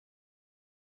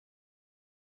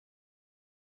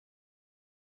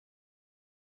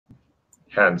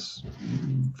Hence,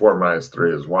 4 minus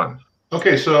 3 is 1.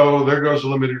 Okay, so there goes the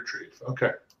limited retrieve.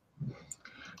 Okay.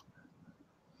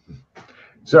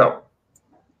 So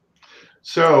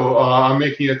I'm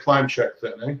making a climb check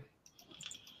then, eh?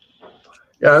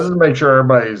 Yeah, this is to make sure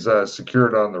everybody's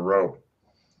secured on the rope.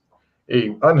 He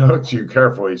unhooks you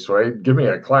carefully, Suede. Give me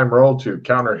a climb roll to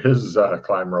counter his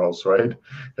climb roll, Suede.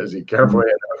 As he carefully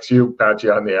unhooks you, pats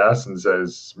you on the ass, and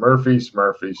says, Smurfy,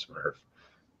 Smurfy, Smurf.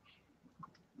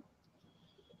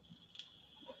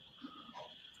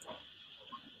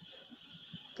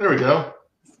 There we go.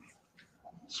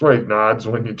 Suede nods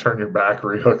when you turn your back,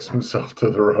 rehooks himself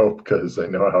to the rope because they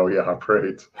know how he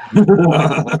operates. So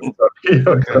he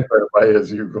hooks up everybody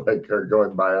as you are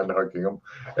going by unhooking him.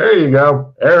 There you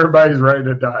go. Everybody's ready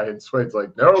to die. And Suede's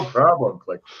like, no problem.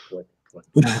 Click, click, click.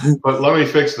 But let me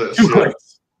fix this. Two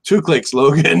clicks. 2 clicks,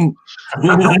 Logan.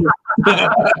 The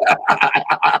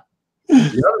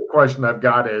other question I've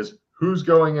got is, who's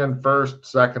going in first,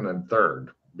 second, and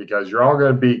third? Because you're all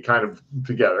going to be kind of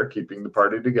together, keeping the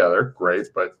party together. Great,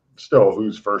 but still,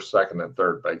 who's first, second, and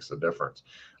third makes a difference.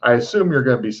 I assume you're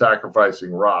going to be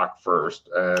sacrificing Rock first.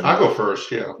 And I'll go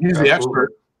first, yeah. He's the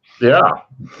expert. Yeah.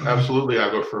 Absolutely, I'll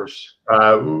go first.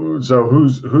 So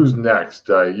who's next?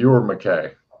 You or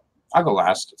Mackay? I'll go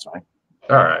last. It's fine.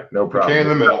 All right, no problem. Okay, in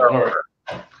the middle. All right.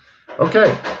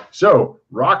 Okay, so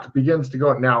Rock begins to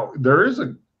go. Now, there is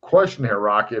a question here,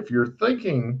 Rock. If you're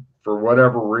thinking, for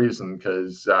whatever reason,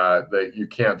 because that you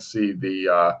can't see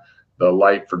the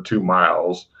light for 2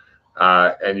 miles,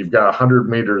 and you've got 100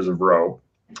 meters of rope.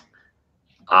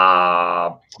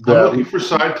 I'm looking for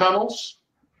side tunnels.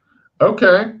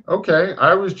 Okay.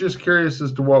 I was just curious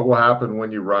as to what will happen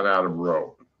when you run out of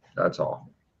rope. That's all.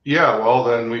 Yeah, well,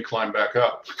 then we climb back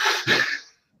up.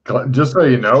 Just so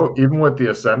you know, even with the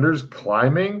ascenders,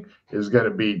 climbing is going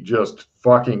to be just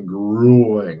fucking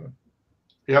grueling.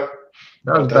 Yep.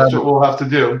 That's what we'll have to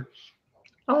do.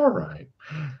 All right.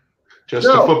 Just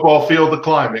a football field of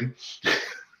climbing.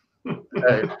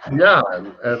 Yeah,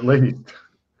 at least.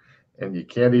 And you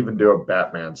can't even do it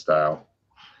Batman style.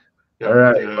 Yep. All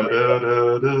right.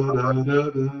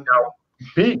 Now,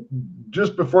 Pete,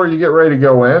 just before you get ready to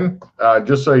go in,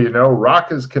 just so you know,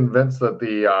 Rock is convinced that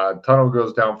the tunnel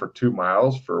goes down for 2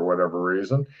 miles for whatever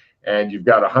reason, and you've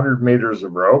got 100 meters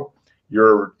of rope.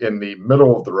 You're in the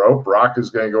middle of the rope. Rock is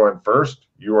going to go in first.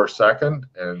 You are second,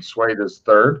 and Suede is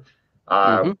third.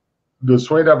 Does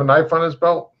Suede have a knife on his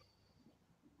belt?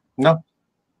 No.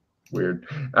 Weird.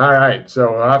 All right,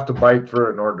 so I'll have to bite through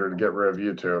it in order to get rid of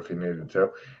you two if he needed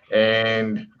to.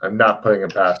 And I'm not putting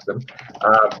it past him.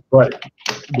 But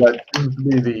that seems to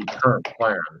be the current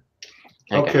plan.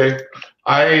 Okay.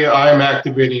 I'm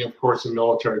activating, of course, a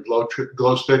military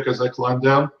glow stick as I climb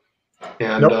down.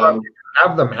 And you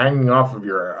have them hanging off of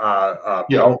your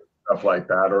belt, stuff like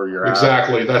that, or your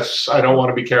exactly. I don't want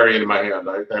to be carrying in my hand.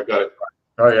 I've got it.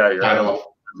 Oh yeah,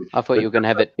 I thought you were going to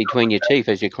have it between your teeth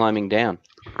as you're climbing down.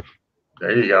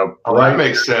 There you go. Oh, that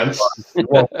makes sense.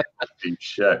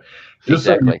 Shit. Just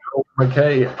Exactly. so you know,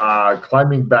 Mackay,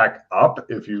 climbing back up,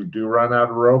 if you do run out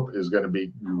of rope, is going to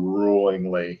be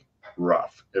gruelingly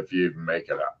rough if you make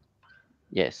it up.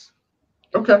 Yes.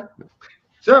 Okay.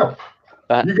 So,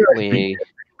 But you guys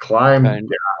climb down.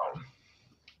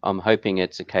 I'm hoping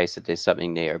it's a case that there's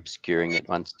something there obscuring it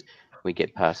once we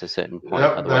get past a certain point.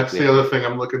 Yep, that's the other thing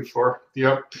I'm looking for.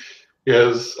 Yep,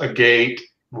 is a gate,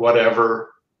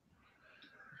 whatever.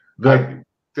 I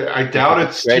doubt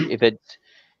it's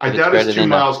I doubt it's 2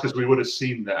 miles because we would have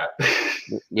seen that.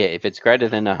 Yeah, if it's greater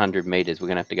than 100 meters, we're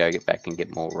gonna have to go get back and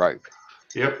get more rope.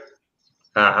 Yep.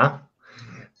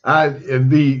 As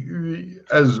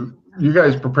you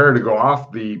guys prepare to go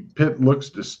off, the pit looks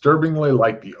disturbingly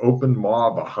like the open maw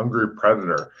of a hungry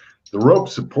predator. The rope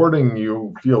supporting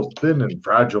you feels thin and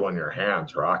fragile in your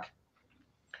hands, Rock.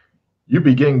 You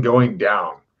begin going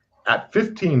down. At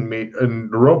 15 meters,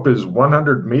 and the rope is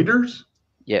 100 meters?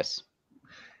 Yes.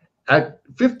 At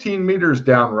 15 meters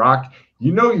down, Rock,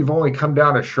 you know you've only come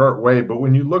down a short way, but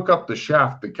when you look up the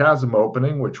shaft, the chasm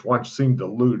opening, which once seemed to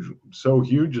loom so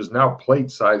huge, is now a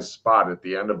plate-sized spot at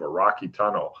the end of a rocky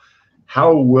tunnel.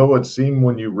 How will it seem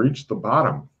when you reach the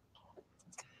bottom?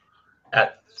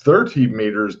 At 30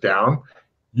 meters down,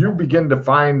 you begin to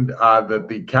find that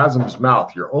the chasm's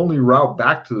mouth, your only route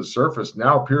back to the surface,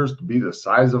 now appears to be the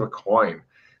size of a coin.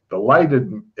 The light it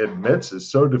emits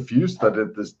is so diffuse that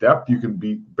at this depth you can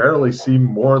barely see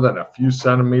more than a few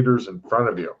centimeters in front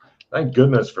of you. Thank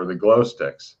goodness for the glow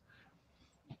sticks.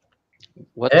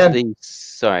 What's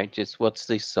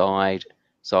the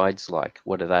sides like?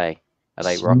 What are they? Are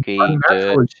they rocky,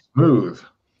 dirt? Smooth.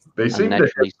 They seem to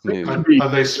smooth. Are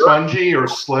they spongy or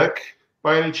slick?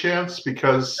 by any chance?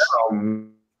 Because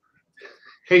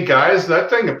hey guys, that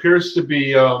thing appears to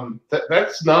be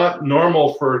that's not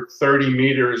normal for 30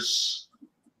 meters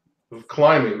of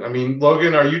climbing. I mean,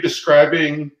 Logan, are you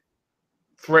describing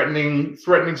threatening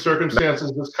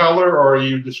circumstances with color, or are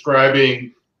you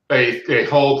describing a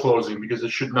hole closing? Because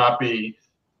it should not be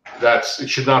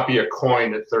a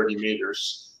coin at 30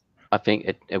 meters. I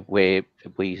think we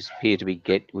appear to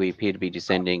be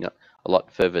descending a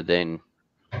lot further than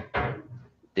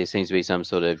there seems to be some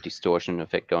sort of distortion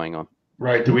effect going on.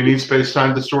 Right. Do we need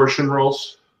space-time distortion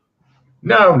rolls?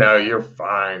 No, you're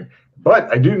fine.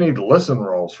 But I do need listen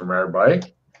rolls from everybody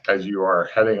as you are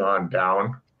heading on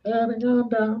down. Heading on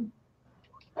down.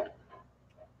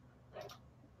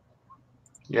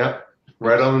 Yeah,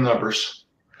 right on the numbers.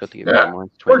 Yeah.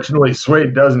 Fortunately,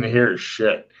 Suede doesn't hear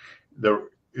shit.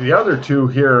 The other two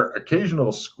hear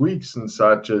occasional squeaks and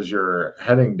such as you're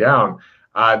heading down.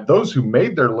 Those who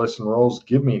made their listen rolls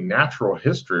give me natural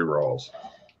history rolls.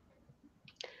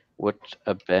 What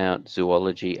about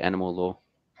zoology, animal law?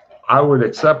 I would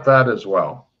accept that as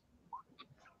well.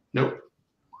 Nope.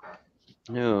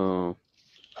 No.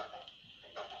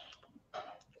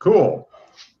 Cool.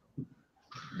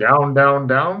 Down, down,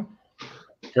 down.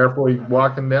 Carefully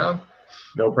walking down.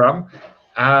 No problem.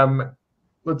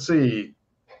 Let's see.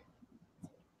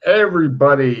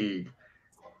 Everybody,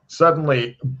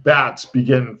 suddenly bats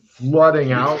begin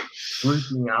flooding out,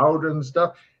 freaking out and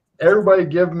stuff. Everybody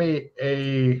give me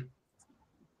a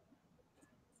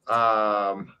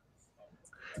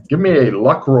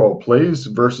luck roll, please,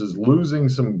 versus losing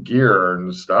some gear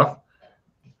and stuff.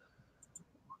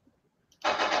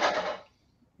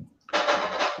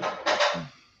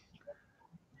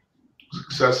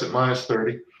 Success at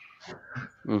 -30.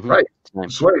 Mm-hmm. Right.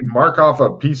 Sway, mark off a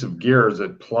piece of gear as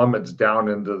it plummets down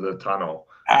into the tunnel.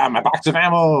 My box of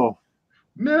ammo.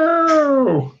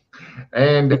 No.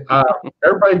 And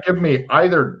everybody give me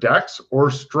either dex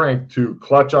or strength to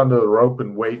clutch onto the rope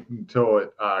and wait until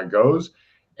it goes.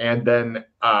 And then,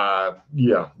 let me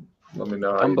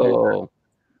know how you do that.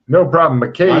 No problem.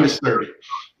 Mackay -30.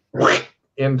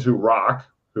 into Rock,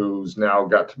 who's now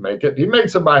got to make it. He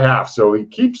makes it by half, so he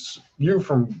keeps you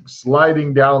from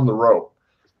sliding down the rope.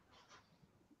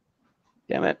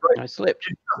 Damn it, I slipped.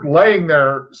 Laying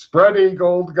there, spread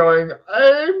eagled, going,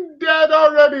 I'm dead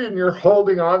already. And you're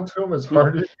holding on to him as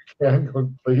hard as you can,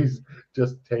 going, please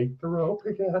just take the rope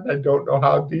again. I don't know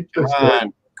how deep this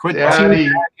is. Quit,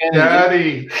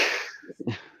 Daddy.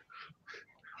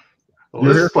 Well,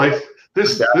 this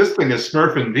thing is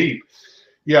smurfing deep.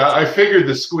 Yeah, I figured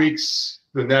the squeaks,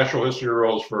 the natural history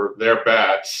rolls for their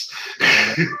bats.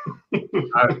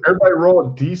 Everybody roll a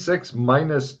d6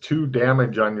 -2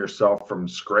 damage on yourself from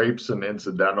scrapes and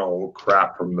incidental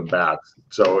crap from the bats.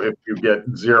 So if you get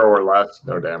 0 or less,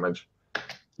 no damage.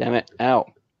 Damn it. Ow.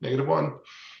 -1.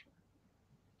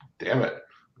 Damn it.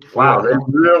 Wow, they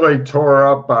really tore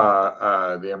up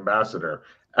the ambassador.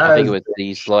 I think it was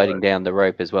the sliding down the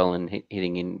rope as well and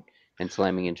hitting in and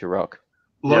slamming into Rock.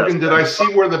 Logan, did I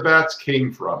see where the bats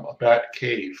came from? A bat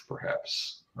cave,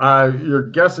 perhaps? You're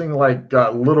guessing like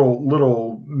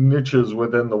little niches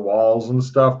within the walls and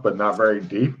stuff, but not very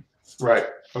deep. Right.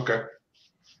 Okay.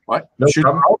 What? No Shoot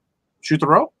the rope? Shoot the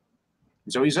rope?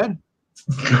 Is that what you said?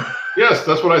 Yes,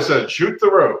 that's what I said. Shoot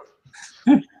the rope.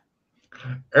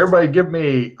 Everybody give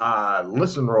me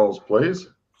listen rolls, please.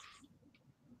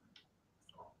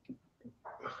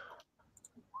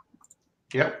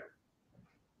 Yep.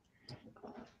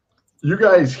 You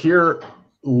guys hear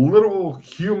little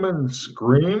human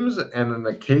screams and an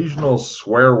occasional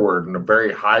swear word in a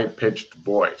very high-pitched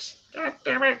voice. God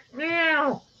damn it!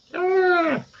 Meow!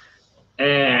 There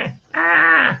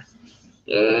are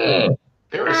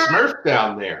Smurfs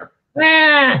down there.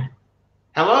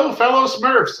 Hello, fellow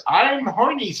Smurfs. I'm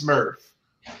Horny Smurf.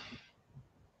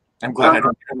 I'm glad I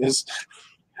don't hear this.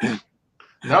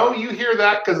 No, you hear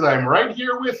that because I'm right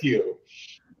here with you.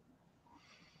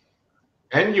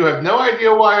 And you have no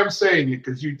idea why I'm saying it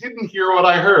because you didn't hear what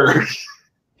I heard.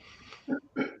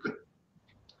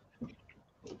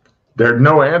 There are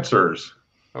no answers.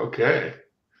 Okay.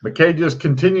 Mackay just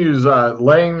continues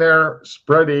laying there,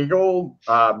 spread eagle,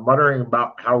 muttering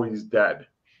about how he's dead.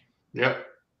 Yep.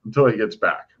 Until he gets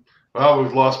back. Well,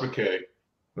 we've lost Mackay.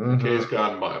 Mm-hmm. Mackay's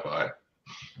gone bye-bye.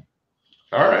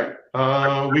 All right.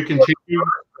 We continue.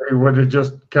 He would have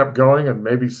just kept going and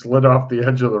maybe slid off the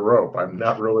edge of the rope. I'm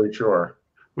not really sure.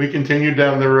 We continue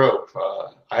down the rope.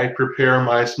 I prepare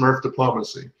my Smurf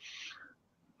diplomacy.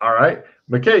 All right.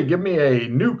 Mackay, give me a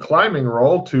new climbing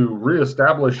roll to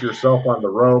reestablish yourself on the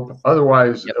rope.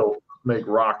 Otherwise, it'll make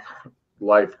Rock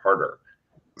life harder,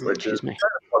 which is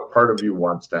what part of you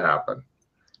wants to happen.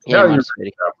 Yeah, now you've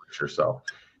established yourself.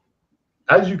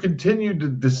 As you continue to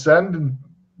descend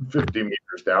 50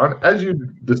 meters down, as you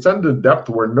descend to depth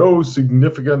where no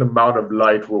significant amount of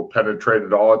light will penetrate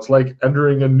at all, it's like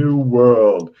entering a new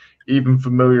world. Even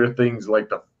familiar things like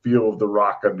the feel of the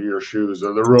rock under your shoes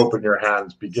or the rope in your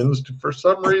hands begins to, for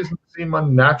some reason, seem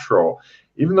unnatural.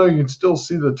 Even though you can still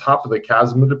see the top of the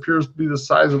chasm, it appears to be the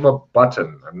size of a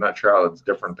button. I'm not sure how it's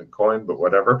different than coin, but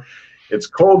whatever. It's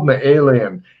cold and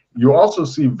alien. You also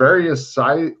see various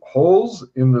holes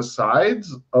in the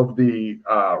sides of the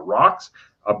rocks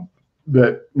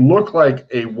that look like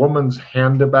a woman's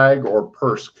handbag or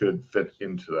purse could fit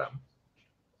into them.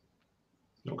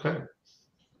 Okay.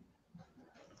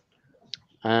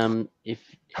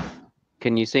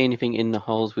 Can you see anything in the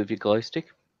holes with your glow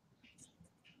stick?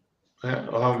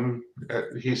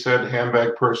 He said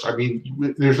handbag, purse. I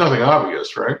mean, there's nothing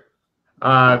obvious, right?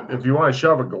 If you want to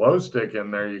shove a glow stick in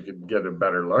there, you could get a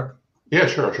better look. Yeah,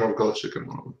 sure. I'll shove a glow stick in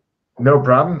one. No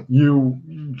problem. You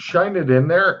shine it in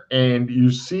there, and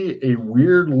you see a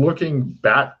weird-looking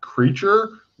bat creature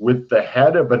with the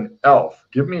head of an elf.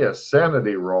 Give me a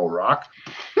sanity roll, Rock.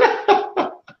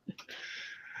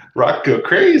 Rock, go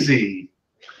crazy.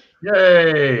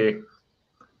 Yay.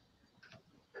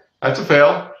 That's a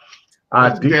fail.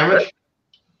 Damage.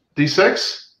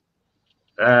 D6?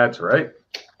 That's right.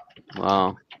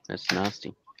 Wow, that's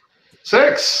nasty.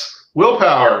 6.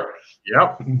 Willpower.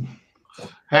 Yep.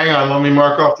 Hang on, let me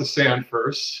mark off the sand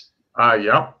first.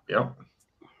 Yep.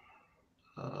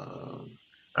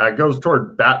 It goes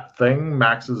toward bat thing.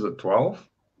 Max is at 12.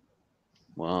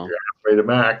 Wow. You're halfway to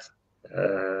max.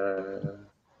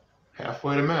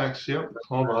 Halfway to max, yep.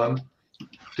 Hold on.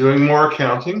 Doing more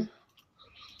counting.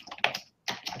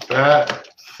 Bat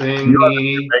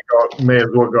thingy. May as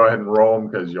well go ahead and roll them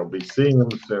because you'll be seeing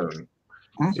them soon.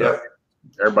 So yep.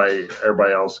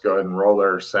 Everybody else go ahead and roll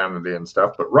their sanity and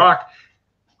stuff. But Rock.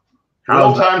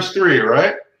 Roll times 3,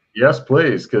 right? Yes,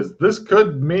 please, because this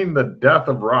could mean the death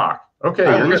of Rock. Okay.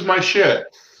 I lose my shit.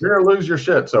 You're going to lose your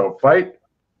shit. So fight,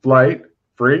 flight,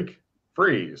 freak,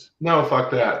 freeze. No,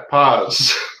 fuck that.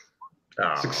 Pause.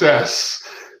 Oh, success.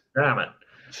 Damn it.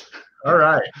 All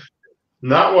right.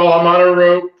 Not while I'm on a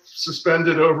rope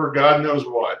suspended over God knows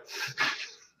what.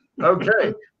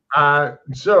 Okay.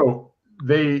 So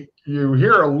you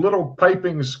hear a little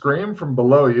piping scream from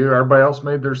below you. Everybody else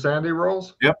made their sandy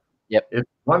rolls? Yep.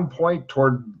 It's 1 point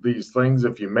toward these things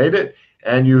if you made it,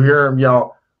 and you hear them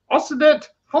yell,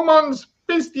 Occident homons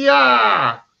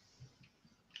bestia.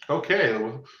 Okay.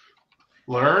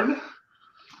 Learn?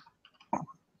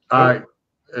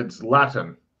 It's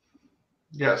Latin.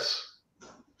 Yes.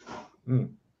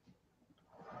 Hang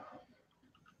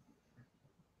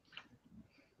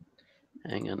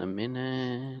on a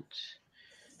minute.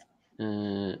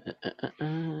 I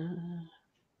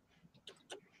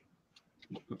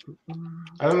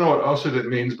don't know what Occident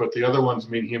means, but the other ones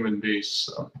mean human beasts.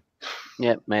 So.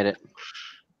 Yep, made it.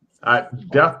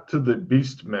 Death to the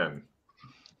beast men.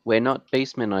 We're not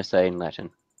beastmen, I say in Latin.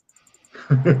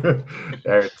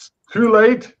 It's too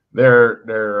late.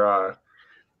 They're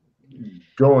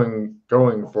going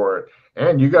for it,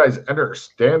 and you guys enter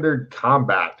standard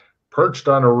combat, perched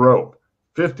on a rope,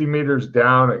 50 meters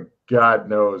down, and God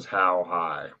knows how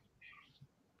high.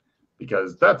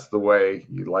 Because that's the way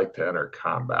you like to enter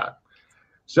combat.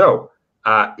 So,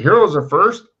 heroes are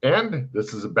first, and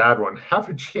this is a bad one, have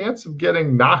a chance of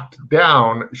getting knocked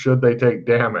down should they take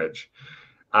damage.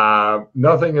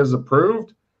 Nothing is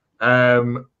approved.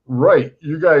 Right,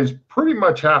 you guys pretty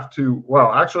much have to,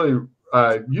 well, actually,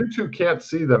 you two can't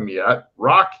see them yet.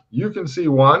 Rock, you can see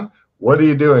one. What are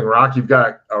you doing, Rock? You've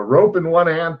got a rope in one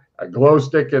hand, a glow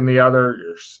stick in the other.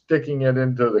 You're sticking it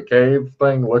into the cave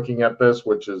thing, looking at this,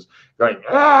 which is going,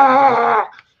 ah!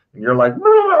 And you're like,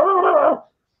 ah!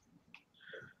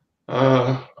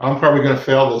 I'm probably going to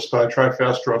fail this, but I try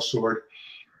fast draw sword.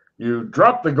 You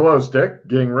drop the glow stick,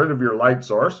 getting rid of your light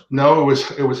source. No,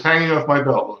 it was hanging off my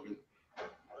belt,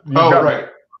 Logan. Right.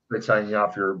 It's hanging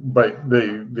off your, but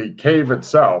the cave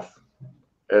itself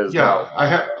is. Yeah, I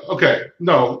have. Okay,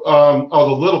 no. The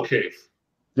little cave.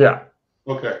 Yeah.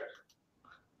 Okay.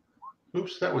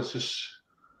 Oops, that was just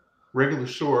regular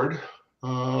sword.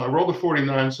 I rolled a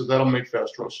 49, so that'll make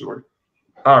fast draw sword.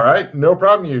 All right, no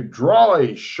problem. You draw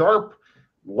a sharp,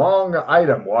 long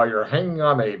item while you're hanging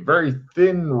on a very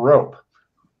thin rope.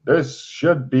 This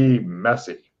should be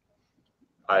messy.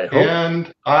 I hope.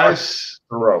 And the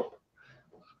rope.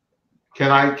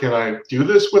 Can I do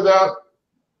this without?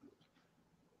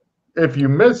 If you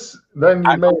miss, then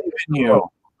you may. Believe in you.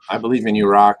 I believe in you,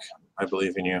 Rock. I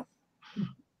believe in you.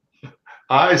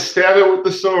 I stab it with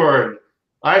the sword.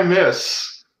 I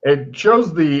miss. It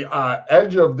shows the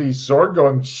edge of the sword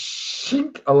going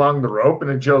shink along the rope,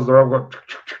 and it shows the rope going.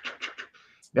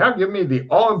 Now give me the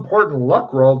all-important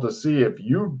luck roll to see if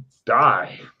you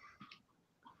die.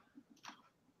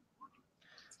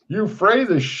 You fray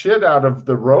the shit out of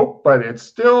the rope, but it's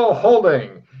still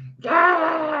holding.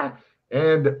 Yeah!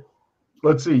 And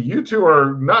let's see, you two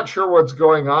are not sure what's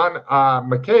going on.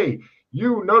 Mackay,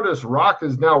 you notice Rock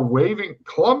is now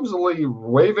clumsily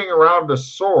waving around a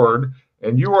sword,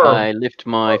 and you are. I lift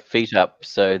my feet up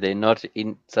so they're not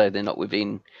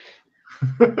within.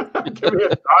 Give me a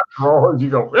dodge roll as you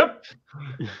go. Yep.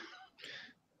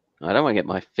 I don't want to get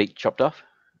my feet chopped off.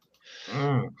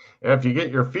 If you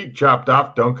get your feet chopped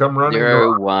off, don't come running.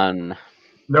 0-1.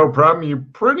 No problem. You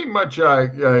pretty much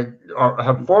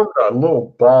have formed a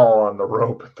little ball on the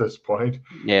rope at this point.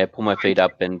 Yeah, pull my feet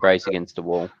up and brace against the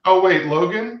wall. Oh wait,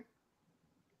 Logan.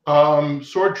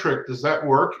 Sword trick. Does that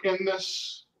work in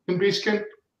Beastkin?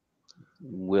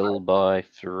 Will by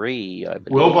 3, I believe.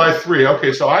 Will by 3.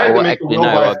 Okay, so I had to make a will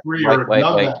by 3 or none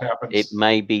of that happens. It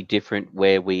may be different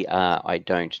where we are. I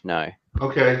don't know.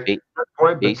 Okay. Good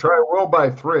point, but try will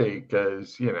by 3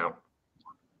 because,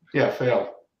 Yeah,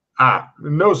 fail.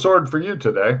 No sword for you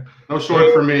today. No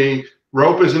sword for me.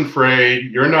 Rope isn't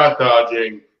frayed. You're not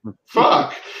dodging.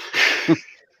 Fuck.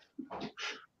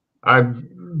 Do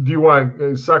you want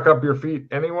to suck up your feet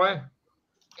anyway?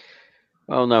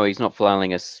 Well, no, he's not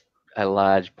flailing a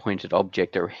large pointed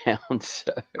object around.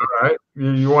 So. All right.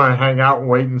 You want to hang out and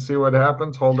wait and see what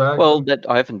happens? Hold action? Well,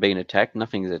 I haven't been attacked.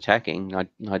 Nothing's attacking.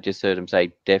 I just heard him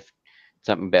say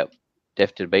something about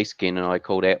deaf to beastkin, and I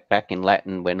called out back in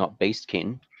Latin, we're not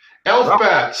beastkin. Elf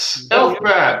bats! Elf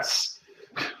bats!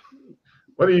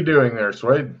 What are you doing there,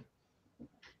 Swade?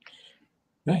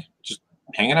 Just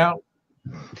hanging out.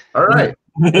 All right.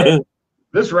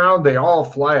 This round, they all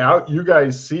fly out. You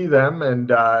guys see them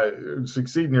and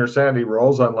succeed in your sanity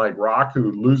rolls, unlike Rock,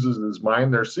 who loses his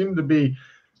mind. There seem to be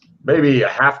maybe a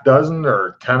half dozen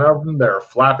or 10 of them that are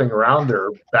flapping around. They're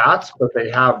bats, but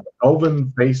they have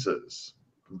elven faces,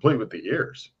 complete with the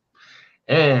ears.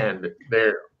 And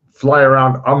they fly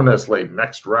around ominously.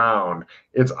 Next round,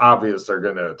 it's obvious they're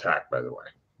going to attack, by the way.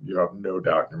 You have no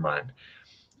doubt in your mind.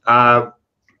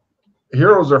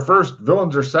 Heroes are first,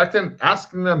 villains are second.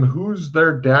 Asking them whose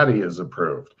their daddy is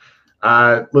approved.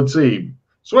 Let's see.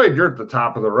 Swade, you're at the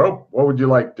top of the rope. What would you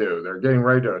like to do? They're getting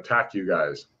ready to attack you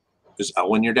guys. Is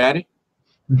Elwin your daddy?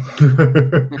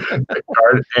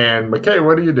 And Mackay,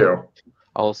 what do you do?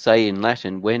 I'll say in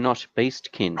Latin, we're not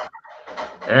beastkin.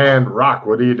 And Rock,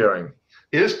 what are you doing?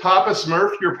 Is Papa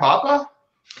Smurf your papa?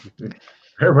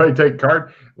 Everybody take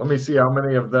card. Let me see how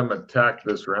many of them attack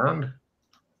this round.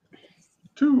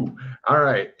 2. All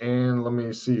right, and let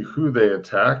me see who they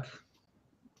attack.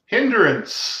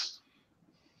 Hindrance.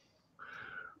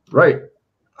 Right.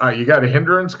 You got a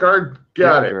hindrance card?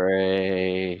 Got it.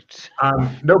 Great.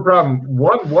 No problem.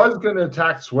 One was going to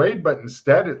attack Swade, but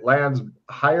instead it lands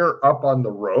higher up on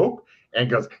the rope and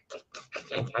goes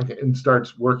and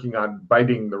starts working on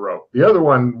biting the rope. The other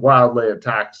one wildly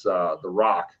attacks the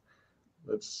Rock.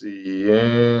 Let's see,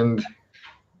 and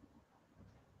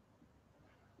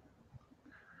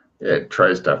it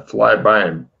tries to fly by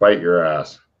and bite your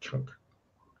ass. Chunk.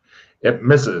 It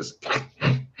misses.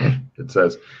 It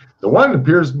says, the one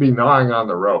appears to be gnawing on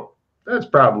the rope. That's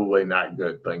probably not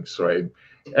good, thanks, Swade.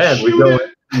 And we go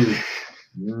into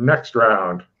next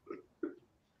round.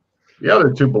 The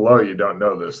other 2 below you don't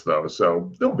know this, though,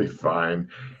 so they'll be fine.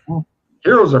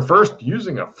 Heroes are first,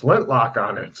 using a flintlock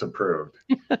on it's approved.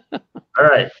 All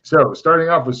right, so starting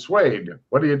off with Swade,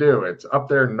 what do? It's up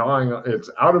there gnawing,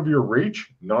 it's out of your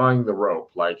reach, gnawing the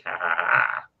rope, like,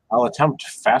 ha. I'll attempt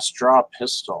fast draw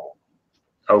pistol.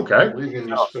 Okay. Right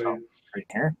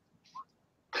here.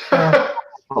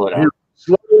 You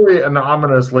slowly and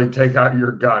ominously take out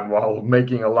your gun while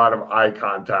making a lot of eye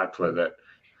contact with it.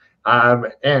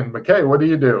 And Mackay, what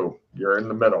do? You're in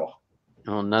the middle.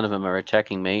 Well, none of them are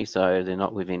attacking me, so they're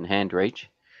not within hand reach.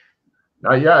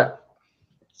 Not yet.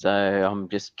 So I'm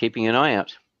just keeping an eye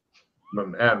out.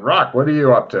 And Rock, what are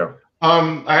you up to?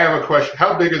 I have a question.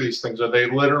 How big are these things? Are they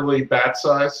literally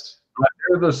bat-sized?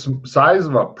 They're the size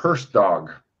of a purse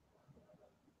dog.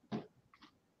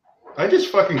 I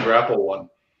just fucking grapple one.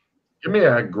 Give me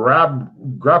a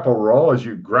grapple roll as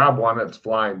you grab one that's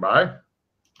flying by.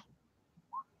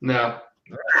 No.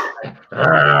 You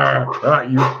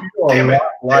feel damn it.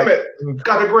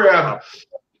 Gotta grab.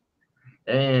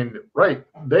 And right,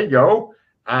 they go.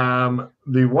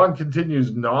 The one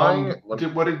continues gnawing. What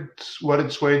did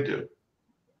Swade do?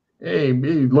 He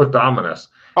looked ominous.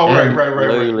 Oh, and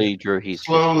right.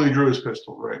 Slowly drew his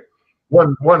pistol. Right.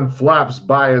 One flaps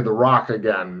by the rock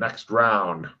again. Next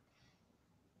round.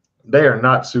 They are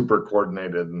not super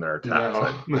coordinated in their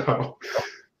attacks. No.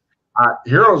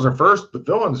 Heroes are first. The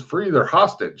villains free their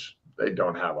hostage. They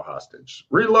don't have a hostage.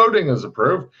 Reloading is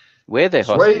approved. Where they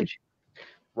hostage?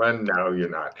 When no, you're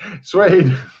not.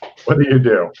 Suede, what do you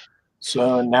do?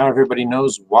 So now everybody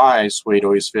knows why Suede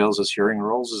always fails his hearing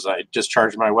rolls, is I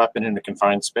discharge my weapon in a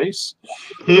confined space.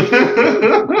 All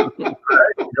right,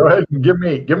 go ahead and give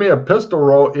me a pistol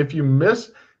roll. If you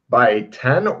miss by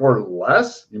 10 or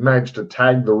less, you manage to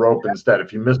tag the rope instead.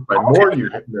 If you miss by more,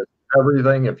 you miss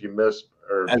everything. If you miss,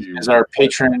 or as our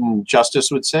patron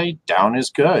Justice would say, down is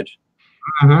good.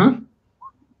 Mm-hmm.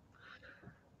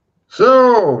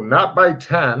 So not by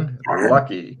 10.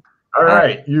 Lucky. All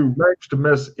right, you managed to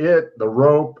miss it, the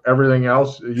rope, everything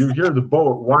else. You hear the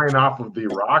bullet whine off of the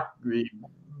rock.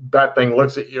 That thing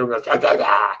looks at you and goes,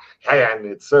 and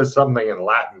it says something in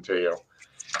Latin to you.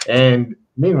 And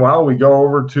meanwhile, we go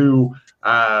over to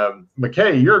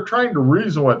Mackay. You're trying to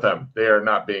reason with them. They are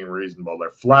not being reasonable.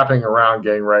 They're flapping around,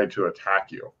 getting ready to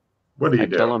attack you. What do you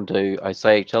do? Tell them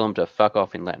to fuck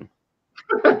off in Latin.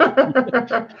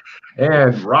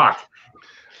 And Rock.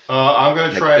 I'm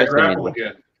going to try a grapple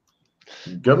again.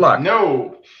 Good luck.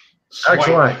 No. Swipe.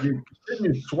 Excellent. You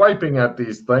continue swiping at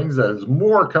these things as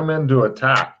more come in to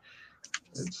attack.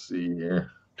 Let's see here.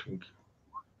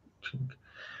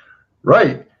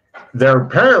 Right.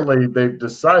 They've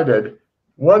decided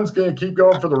one's going to keep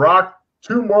going for the rock,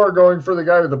 two more going for the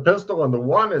guy with the pistol, and the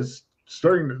one is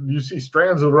you see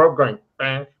strands of the rope going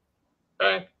bang,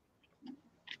 bang.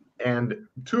 And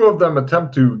two of them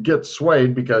attempt to get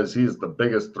Suede because he's the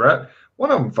biggest threat. One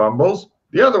of them fumbles.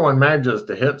 The other one manages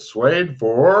to hit Suede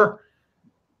for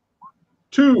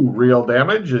 2 real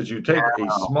damage as you take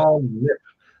a small nip.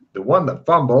 The one that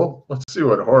fumbled, let's see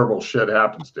what horrible shit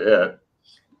happens to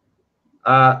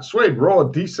it. Suede, roll a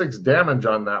d6 damage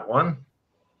on that one.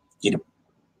 Get him.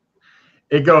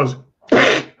 It goes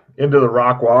into the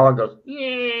rock wall and goes,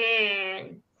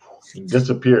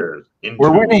 disappears.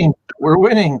 We're winning.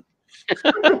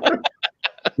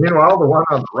 Meanwhile, the one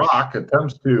on the rock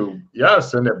attempts to,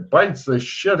 and it bites the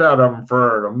shit out of him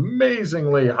for an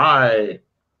amazingly high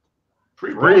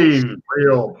 3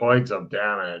 real points of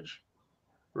damage.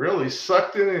 Really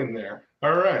sucked it in there.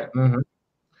 All right. Mm-hmm.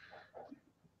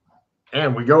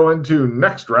 And we go into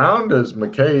next round as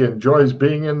Mackay enjoys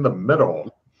being in the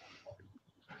middle.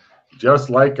 Just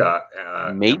like a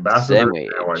meat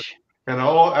sandwich. And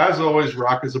as always,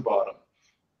 Rock is a bottom.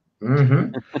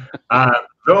 Mm-hmm.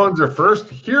 Villains are first.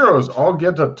 Heroes all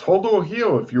get a total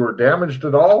heal. If you were damaged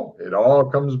at all, it all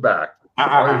comes back.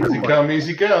 Easy come,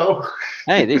 easy go.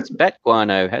 Hey, this bat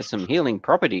guano has some healing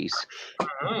properties.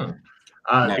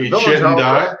 He shouldn't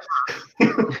die.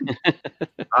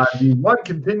 The one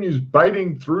continues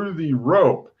biting through the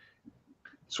rope.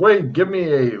 Suede, give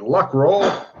me a luck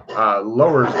roll.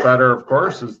 Lower is better, of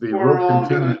course, as the rope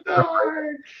continues.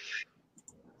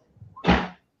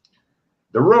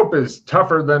 The rope is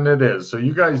tougher than it is, so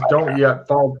you guys don't yet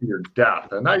fall to your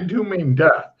death. And I do mean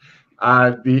death.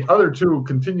 The other two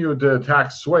continue to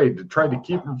attack Suede to try to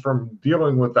keep him from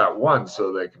dealing with that one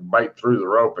so they can bite through the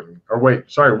rope.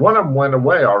 One of them went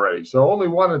away already. So only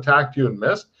one attacked you and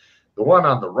missed. The one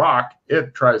on the rock,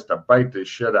 it tries to bite the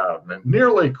shit out of him and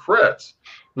nearly crits.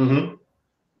 Mm-hmm.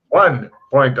 1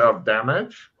 point of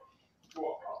damage.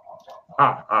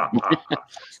 So,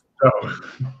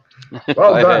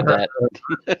 well done.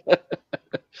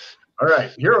 All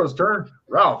right, hero's turn.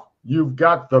 Ralph, you've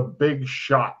got the big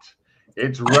shot.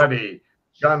 It's ready.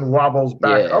 Gun wobbles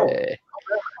back. Yeah.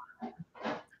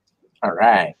 All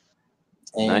right.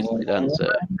 Nicely done,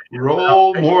 sir.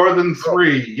 Roll more than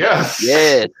 3. Yes.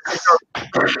 Yes.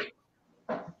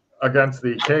 Against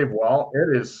the cave wall.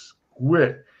 It is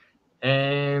squid.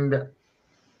 And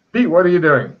Pete, what are you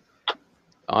doing?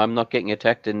 I'm not getting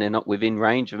attacked, and they're not within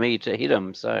range of me to hit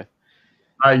them. So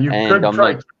you could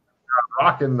try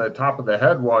rocking the top of the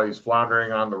head while he's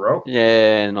floundering on the rope.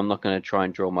 Yeah, and I'm not going to try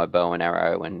and draw my bow and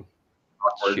arrow and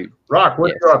shoot. Rock,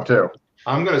 what are you up to?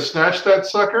 I'm going to snatch that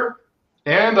sucker,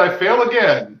 and I fail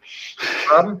again.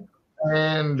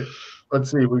 And let's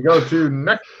see, we go to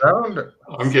next round.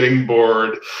 I'm getting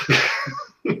bored.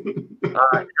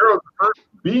 Heroes first.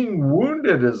 Being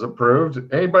wounded is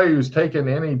approved. Anybody who's taken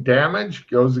any damage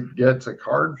gets a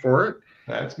card for it.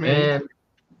 That's me. And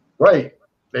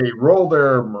they roll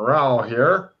their morale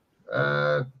here.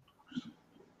 And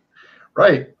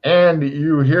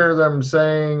you hear them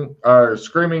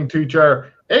screaming to each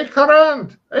other, "Hey,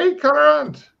 current! Hey,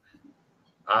 current!"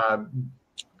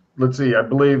 Let's see. I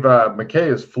believe Mackay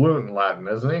is fluent in Latin,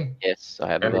 isn't he? Yes, I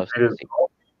have and a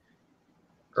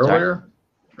earlier.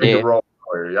 make a roll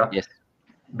for you, yeah? Yes.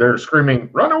 They're screaming,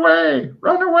 run away,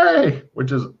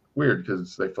 which is weird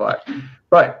because they fly.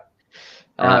 But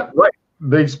right,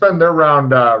 they spend their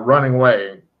round running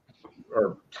away,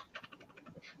 or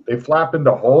they flap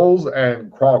into holes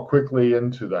and crawl quickly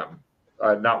into them.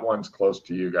 Not one's close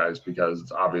to you guys because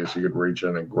it's obvious you could reach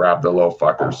in and grab the little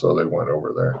fucker, so they went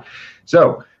over there.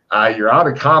 So you're out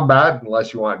of combat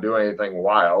unless you want to do anything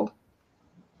wild.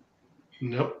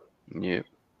 Nope. Yep.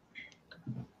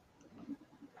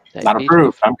 Not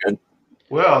approved. I'm good.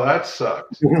 Well, that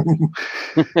sucked.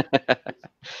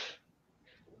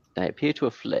 They appear to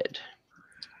have fled.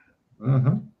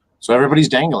 Mm-hmm. So everybody's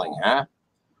dangling, huh?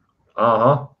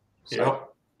 Uh-huh. So Yep.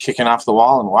 kicking off the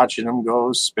wall and watching them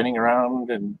go spinning around,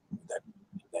 and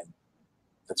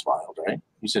that's wild, right?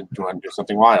 You said you want to do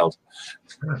something wild.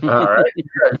 All right. You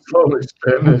guys slowly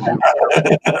spin as you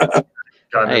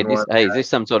Hey, is this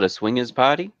some sort of swingers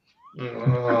party? I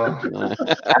don't know.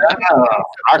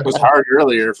 Rock was hard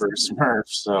earlier for Smurf,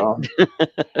 so.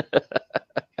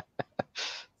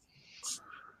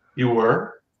 You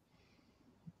were?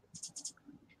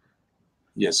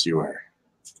 Yes, you were.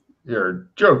 Your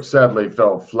joke sadly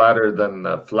fell flatter than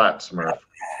the flat Smurf.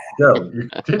 So you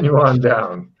continue on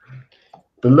down.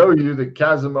 Below you, the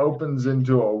chasm opens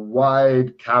into a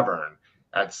wide cavern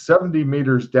at 70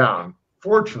 meters down.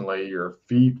 Fortunately, your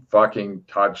feet fucking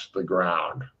touch the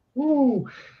ground. Woo.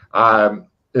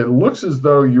 It looks as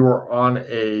though you are on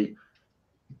a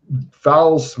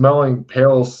foul-smelling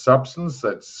pale substance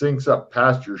that sinks up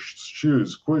past your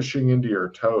shoes, squishing into your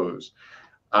toes.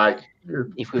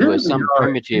 If we were some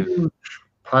primitive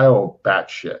pile of bat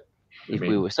shit. If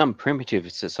we were some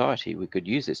primitive society, we could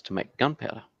use this to make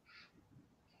gunpowder.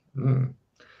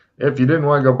 If you didn't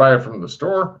want to go buy it from the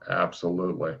store,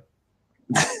 absolutely.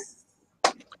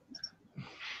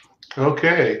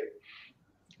 Okay.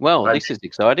 Well, this is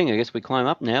exciting. I guess we climb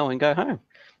up now and go home.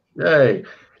 Yay.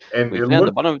 And we found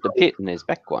the bottom of the pit and there's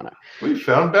back guano. We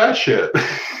found bat shit.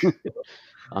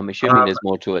 I'm assuming there's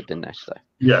more to it than that, though.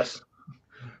 Yes.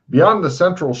 Beyond the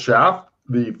central shaft,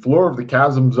 the floor of the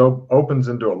chasm opens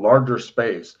into a larger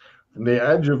space. From the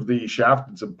edge of the shaft,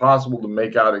 it's impossible to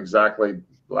make out exactly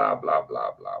blah, blah,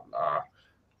 blah, blah,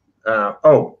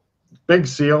 blah. Big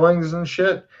ceilings and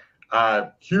shit.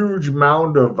 Huge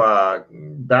mound of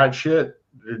bad shit.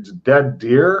 It's dead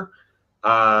deer.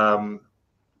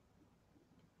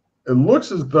 It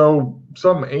looks as though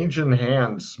some ancient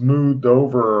hand smoothed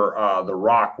over the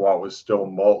rock while it was still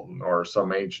molten, or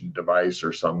some ancient device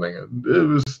or something. It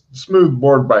was smooth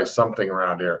bored by something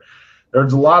around here.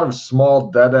 There's a lot of small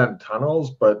dead-end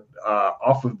tunnels, but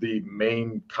off of the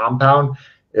main compound,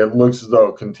 it looks as though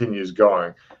it continues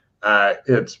going.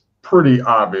 It's pretty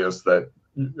obvious that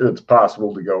it's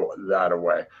possible to go that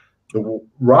way. The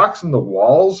rocks in the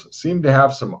walls seem to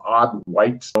have some odd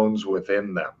white stones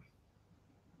within them.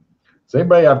 Does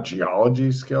anybody have geology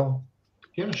skill?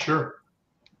 Yeah, sure.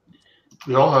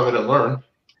 We all have it at Learn.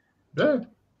 Yeah.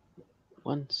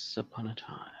 Once upon a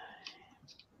time.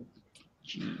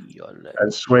 Geology.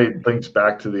 As Swade thinks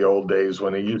back to the old days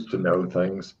when he used to know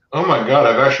things. Oh my God,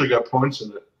 I've actually got points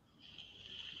in it.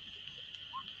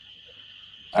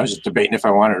 I was just debating if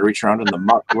I wanted to reach around in the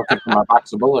muck looking for my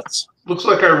box of bullets. Looks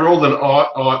like I rolled an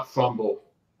odd fumble.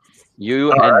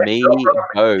 You and me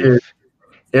both.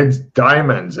 It's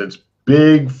diamonds. It's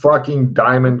big fucking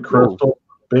diamond crystal,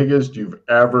 biggest you've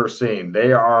ever seen.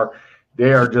 They are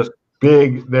just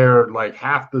big. They're like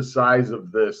half the size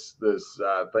of this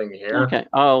thing here. Okay,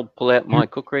 I'll pull out my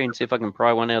cookery and see if I can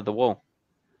pry one out of the wall.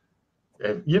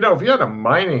 If you had a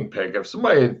mining pick, if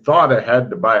somebody had thought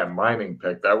ahead to buy a mining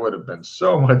pick, that would have been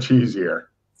so much easier.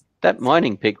 That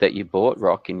mining pick that you bought,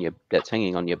 Rock, that's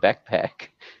hanging on your backpack.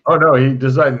 Oh no, he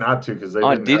decided not to because they.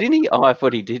 Oh, didn't he? Oh, I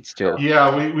thought he did still.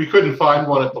 Yeah, we couldn't find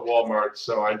one at the Walmart,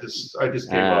 so I just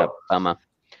gave up. Bummer.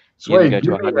 Sway, give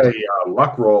me a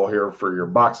luck roll here for your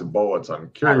box of bullets. I'm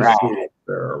curious to see if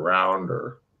they're around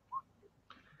or.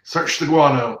 Search the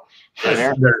guano.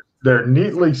 They're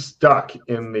neatly stuck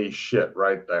in the shit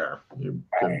right there. You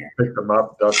can pick them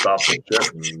up, dust off the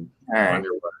shit, and on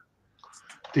your way.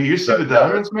 Do you see the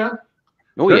diamonds, man?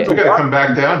 Oh yeah. We gotta come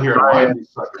back down here and find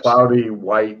these suckers. Cloudy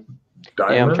white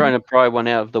diamond. Yeah, I'm trying to pry one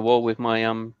out of the wall with my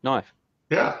knife.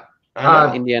 Yeah.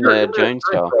 Indiana Jones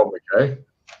style. Okay.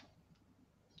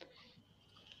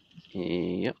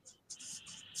 Yep.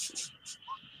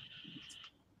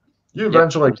 You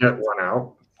eventually get one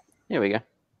out. Here we go.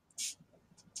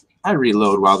 I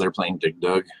reload while they're playing Dig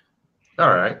Dug. All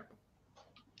right.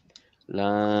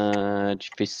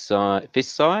 Large fist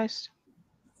sized?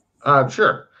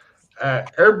 Sure.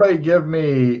 Everybody give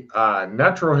me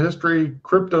natural history,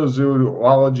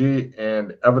 cryptozoology,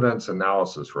 and evidence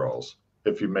analysis rolls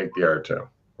if you make the R2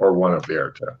 or one of the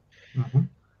R2.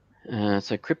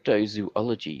 So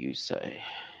cryptozoology, you say?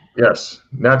 Yes,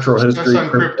 natural history. That's on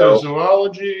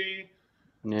cryptozoology.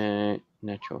 No,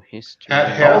 natural history. At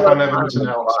half on evidence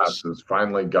analysis. Has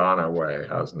finally gone away,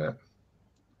 hasn't it?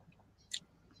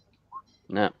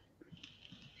 No.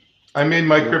 I made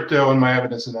my crypto and my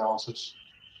evidence analysis.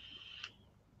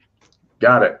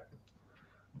 Got it.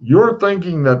 You're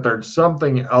thinking that there's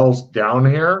something else down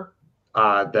here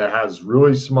that has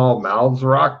really small mouths,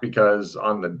 Rock, because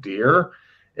on the deer,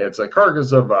 it's a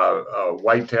carcass of a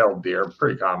white-tailed deer,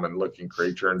 pretty common-looking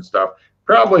creature and stuff.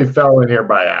 Probably fell in here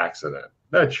by accident.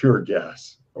 That's your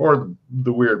guess. Or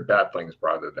the weird bat things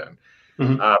brought it in.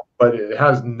 But it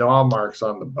has gnaw marks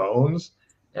on the bones,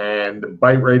 and the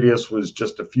bite radius was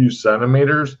just a few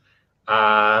centimeters.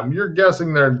 You're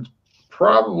guessing there's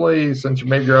probably, since you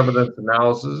made your evidence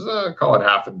analysis, call it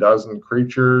half a dozen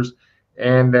creatures,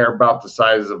 and they're about the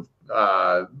size of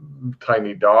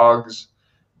tiny dogs,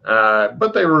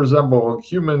 but they resemble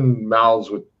human mouths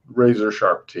with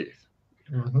razor-sharp teeth.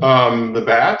 The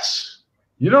bats?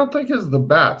 You don't think it's the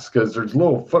bats because there's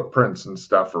little footprints and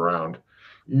stuff around.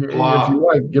 If you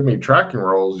like, give me tracking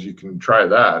rolls, you can try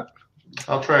that.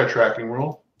 I'll try a tracking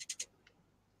roll.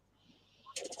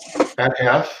 At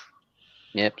half.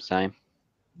 Yep, same.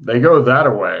 They go that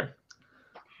away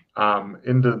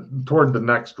toward the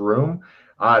next room.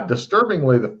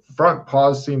 Disturbingly, the front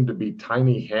paws seem to be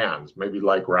tiny hands, maybe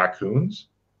like raccoons.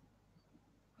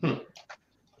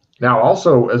 Now,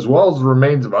 also, as well as the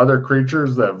remains of other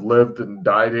creatures that have lived and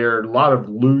died here, a lot of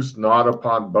loose, gnawed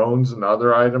upon bones and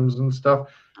other items and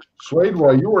stuff. Swade,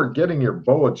 while you were getting your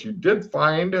bullets, you did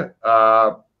find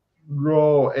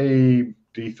roll a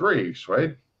D3,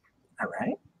 Swade. All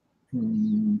right.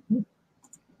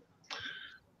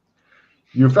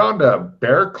 You found a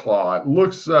bear claw. It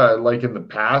looks like in the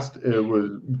past it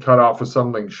was cut off with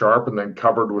something sharp and then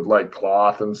covered with like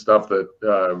cloth and stuff that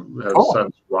has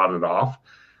since rotted off.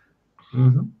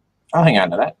 I'll hang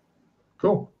on to that.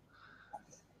 Cool.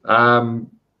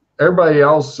 Everybody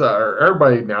else,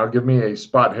 everybody now give me a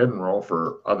spot hidden roll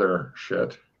for other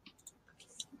shit.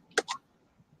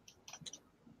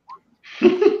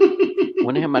 I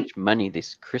wonder how much money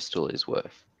this crystal is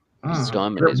worth. This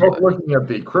diamond You're is both worth. looking at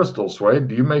the crystal, Swade.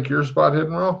 Do you make your spot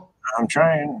hidden roll? I'm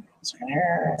trying.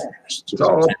 Here. It's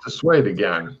all up to Swade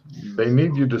again. They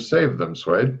need you to save them,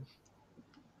 Swade.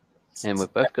 And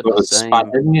we've both got the same. Spot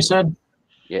hidden, you said?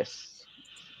 Yes.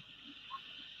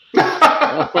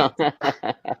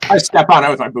 I step on it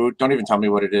with my boot. Don't even tell me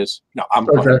what it is. No, I'm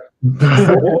okay.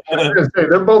 I was gonna say,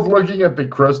 they're both looking at the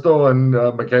crystal, and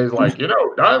Mackay's like,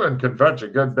 diamond can fetch a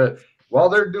good bit. While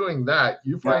they're doing that,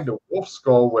 you find a wolf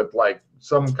skull with like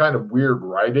some kind of weird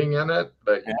writing in it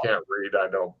that you can't read, I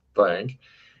don't think,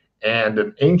 and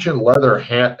an ancient leather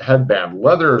headband.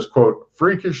 Leather is, quote,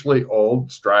 freakishly old,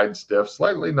 stride stiff,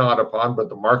 slightly gnawed upon, but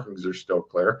the markings are still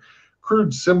clear.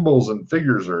 Crude symbols and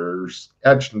figures are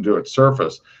etched into its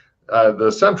surface. The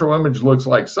central image looks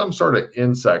like some sort of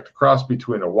insect, a cross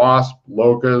between a wasp,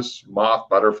 locust, moth,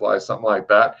 butterfly, something like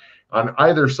that. On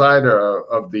either side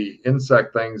of the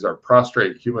insect things are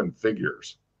prostrate human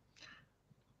figures.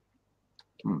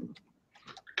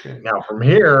 Okay. Now from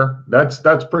here, that's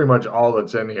pretty much all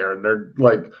that's in here. And they're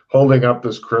like holding up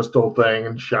this crystal thing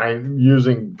and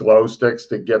using glow sticks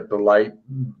to get the light.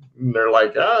 And they're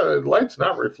like, the light's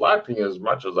not reflecting as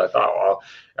much as I thought. Well,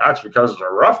 that's because it's a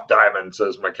rough diamond,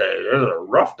 says Mackay. There's a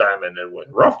rough diamond, and with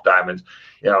rough diamonds,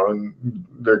 and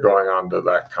they're going on to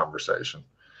that conversation.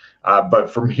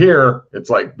 But from here,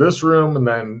 it's like this room, and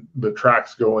then the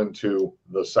tracks go into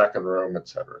the second room, et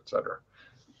cetera, et cetera.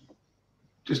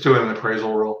 Just doing an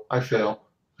appraisal roll. I fail.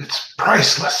 It's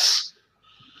priceless.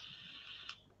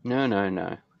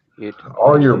 No.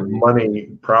 All your money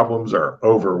problems are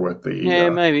over with the...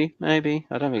 Yeah, maybe. I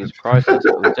don't think it's priceless,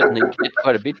 but we definitely get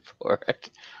quite a bit for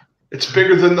it. It's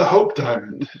bigger than the Hope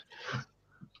Diamond.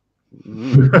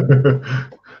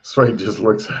 Swade just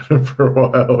looks at him for a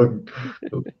while. And...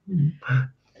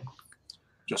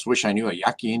 Just wish I knew a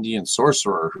Yaqui Indian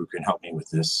sorcerer who can help me with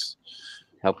this.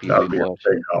 Help you That'd with be what? a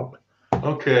big help.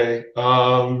 Okay.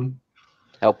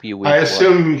 Help you with I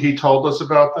assume he told us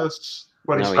about this.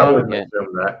 What he's assume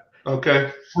that.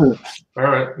 Okay. All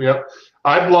right. Yep.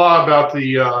 I blah about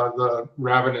the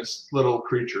ravenous little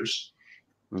creatures,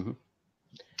 and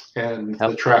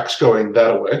the tracks going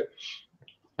that way.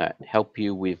 Help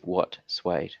you with what,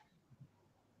 Swade?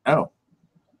 Oh,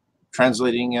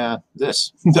 translating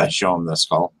this. I show him the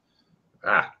skull.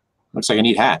 Looks like a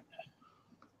neat hat.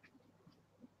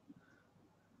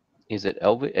 Is it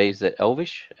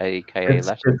Elvish, aka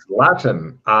Latin? It's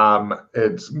Latin.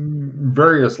 It's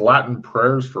various Latin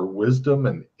prayers for wisdom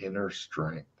and inner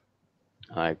strength.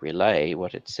 I relay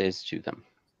what it says to them.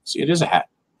 See, it is a hat.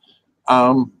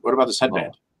 What about this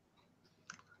headband?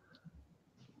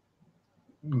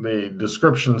 The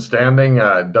description standing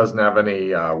doesn't have any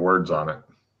words on it.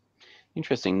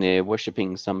 Interesting. They're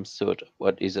worshipping some sort.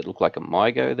 What is it? Look like a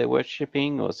Mygo they're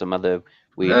worshipping, or some other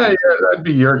weird? Yeah, that'd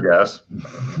be your guess.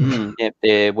 Yeah,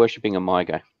 they're worshipping a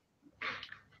Mygo.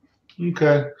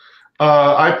 Okay.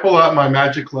 I pull out my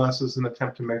magic glasses and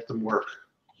attempt to make them work.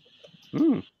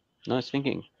 Nice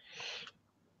thinking.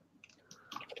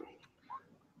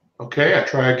 Okay, I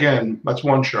try again. That's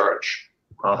one charge.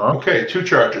 Okay, 2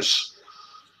 charges.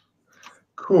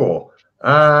 Cool.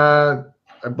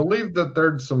 I believe that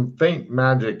there's some faint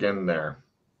magic in there.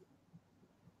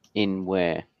 In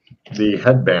where? The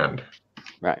headband.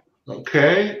 Right.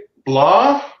 Okay.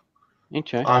 Blah.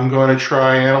 Okay. I'm going to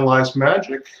try analyze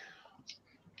magic.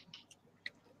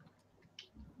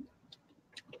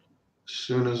 As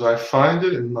soon as I find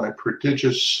it in my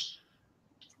prodigious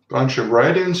bunch of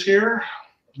write-ins here.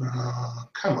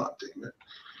 Come on, damn it.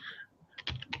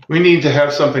 We need to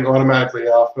have something automatically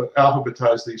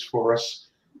alphabetize these for us.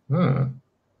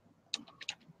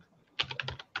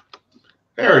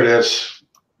 There it is.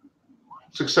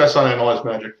 Success on analyze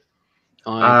magic.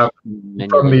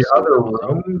 From the other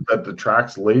room that the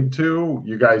tracks lead to,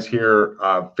 you guys hear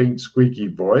a faint squeaky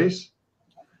voice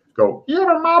go,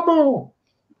 Yeramabu!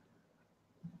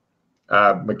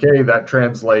 Mackay, that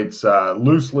translates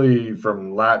loosely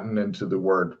from Latin into the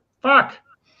word fuck.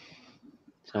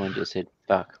 Someone just said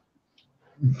fuck.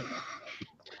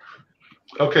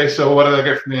 Okay, so what did I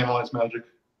get from the analyze magic?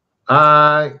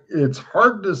 It's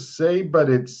hard to say, but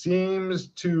it seems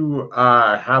to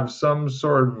have some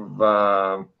sort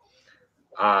of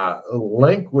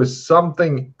link with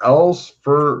something else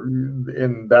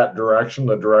in that direction,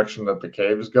 the direction that the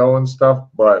caves go and stuff.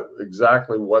 But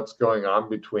exactly what's going on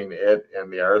between it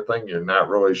and the other thing, you're not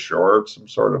really sure. It's some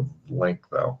sort of link,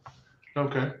 though.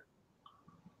 Okay.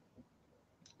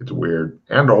 It's weird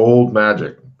and old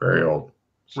magic, very old,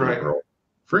 right? Old.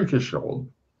 Freakish old.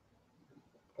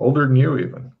 Older than you,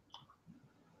 even.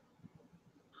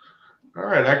 All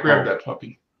right, I grabbed that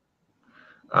puppy.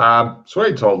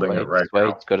 Suede's holding it right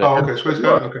now. Okay, Suede's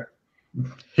got it. Okay.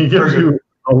 He gives you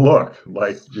a look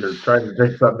like you're trying to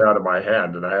take something out of my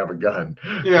hand, and I have a gun.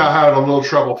 Yeah, I had a little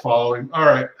trouble following. All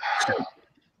right.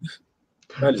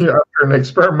 Yeah, after an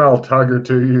experimental tug or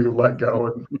two, you let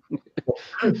go.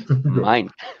 And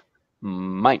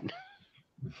Mine.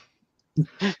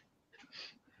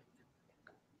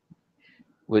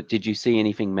 What, did you see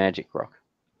anything magic, Rock?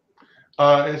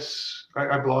 I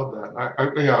blogged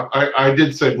that. I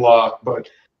did say blog, but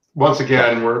once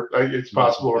again, it's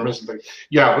possible we're missing things.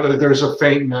 Yeah, but there's a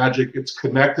faint magic. It's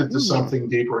connected to something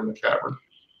deeper in the cavern.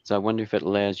 So I wonder if it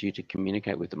allows you to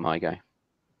communicate with the Mackay.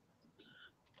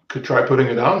 Could try putting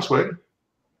it on, Swig.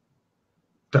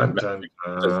 Dun, dun,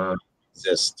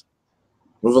 exist.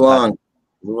 Move along.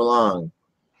 Move along.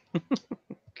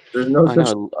 There's no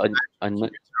such I know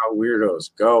how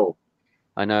weirdos go.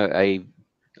 I know the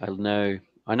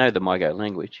Mackay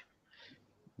language.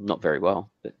 Not very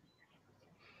well, but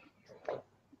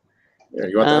yeah,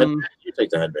 you want the headband? You take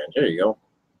the headband. Here you go.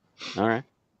 All right.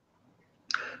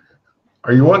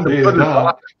 Are you wanting to put it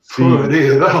on? Put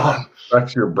it on.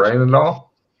 Affects your brain and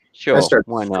all? Sure.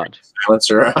 Why not?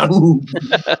 Silence around.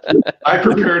 I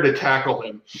prepare to tackle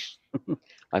him.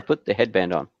 I put the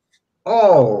headband on.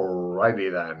 All righty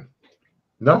then.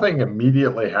 Nothing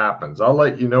immediately happens. I'll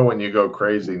let you know when you go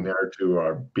crazy there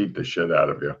to beat the shit out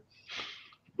of you.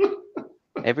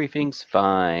 Everything's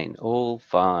fine. All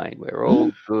fine. We're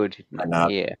all good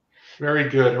here. Very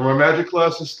good. And my magic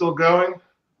class is still going?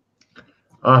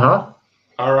 Uh-huh.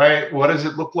 All right. What does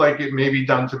it look like it may be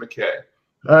done to Mackay?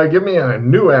 Give me a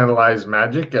new analyze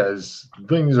magic as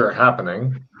things are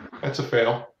happening. That's a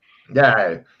fail.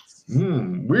 Yeah.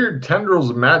 Weird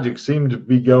tendrils of magic seem to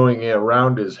be going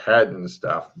around his head and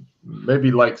stuff.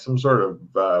 Maybe like some sort of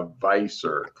vice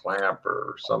or clamp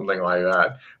or something like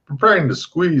that. Preparing to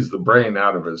squeeze the brain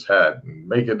out of his head and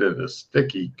make it in a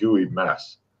sticky, gooey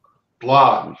mess.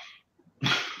 Blah.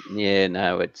 Yeah,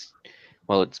 no, it's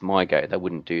my go. They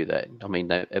wouldn't do that. I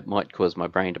mean, it might cause my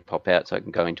brain to pop out so I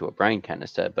can go into a brain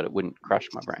canister, but it wouldn't crush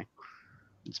my brain.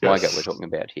 It's my gut we're talking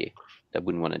about here. They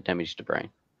wouldn't want to damage the brain.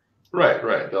 Right.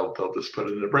 They'll just put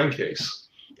it in a brain case.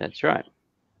 That's right.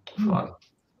 Fun.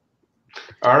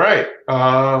 All right.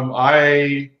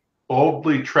 I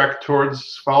boldly trek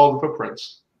towards follow the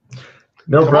footprints.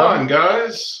 No Come problem. on,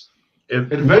 guys.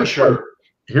 It Adventure.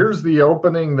 here's the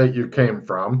opening that you came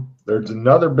from. There's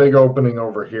another big opening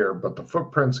over here, but the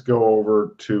footprints go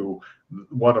over to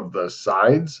one of the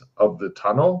sides of the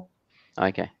tunnel.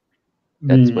 Okay.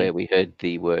 That's where we heard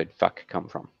the word fuck come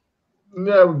from.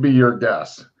 That would be your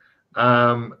guess.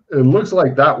 It looks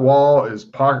like that wall is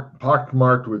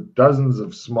pockmarked with dozens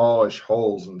of smallish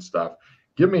holes and stuff.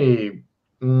 Give me,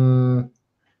 you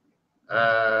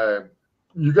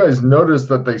guys notice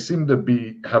that they seem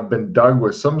to have been dug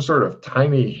with some sort of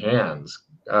tiny hands.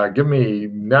 Give me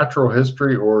natural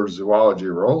history or zoology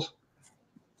rolls.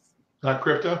 Not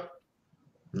crypto?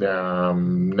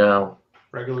 No.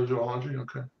 Regular zoology?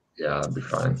 Okay. Yeah, that'd be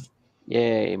fine.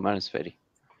 Yay, minus 30.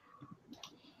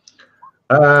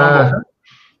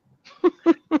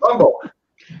 Fumble.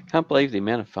 Can't believe the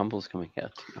amount of fumbles coming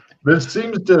out. This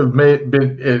seems to have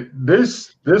been it.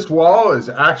 This wall is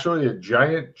actually a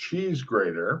giant cheese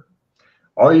grater.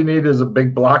 All you need is a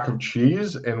big block of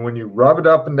cheese, and when you rub it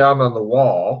up and down on the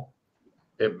wall,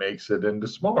 it makes it into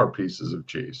smaller pieces of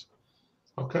cheese.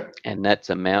 Okay. And that's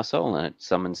a mouse hole, and it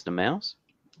summons the mouse?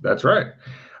 That's right.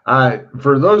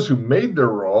 For those who made their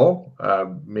roll,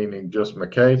 meaning just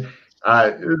Mackay,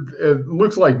 it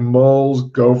looks like moles,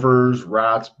 gophers,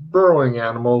 rats, burrowing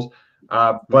animals,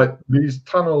 but these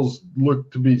tunnels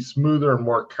look to be smoother and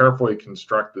more carefully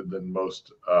constructed than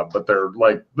most, but they're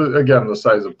like, again, the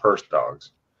size of purse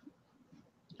dogs.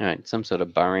 All right, some sort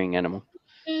of burrowing animal.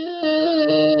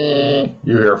 You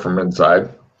hear from inside.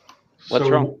 What's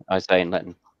wrong? I say in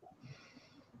Latin.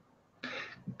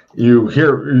 You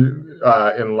hear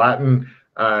in Latin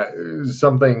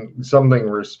something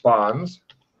responds.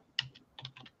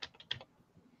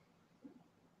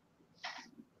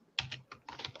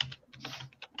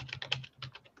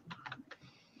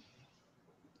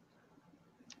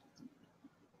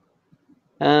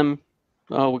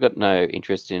 Well, we've got no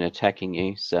interest in attacking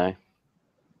you, so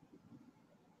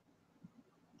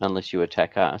unless you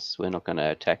attack us, we're not going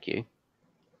to attack you.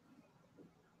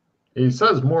 He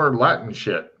says more Latin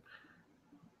shit.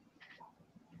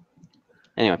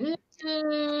 Anyway,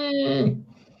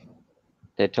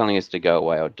 they're telling us to go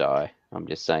away or die. I'm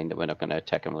just saying that we're not going to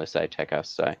attack them unless they attack us.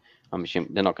 So I'm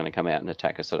assuming they're not going to come out and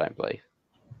attack us. I don't believe.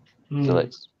 So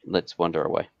let's wander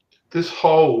away. This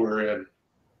hole we're in.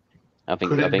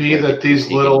 Could it be that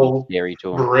these little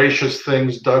voracious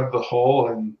things dug the hole,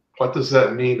 and what does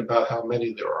that mean about how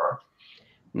many there are?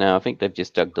 No, I think they've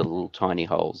just dug the little tiny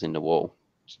holes in the wall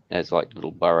as like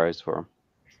little burrows for them.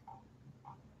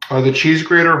 Are the cheese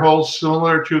grater holes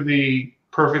similar to the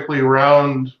perfectly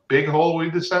round big hole we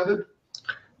descended?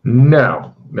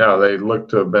 No, they look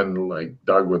to have been like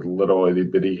dug with little itty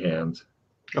bitty hands.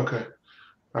 Okay,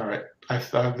 all right. I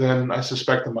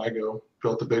suspect the Mygo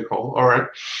built the big hole. All right.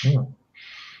 Yeah.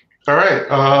 All right.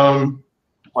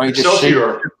 Why you just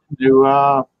do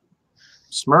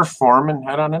Smurf form and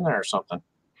head on in there or something?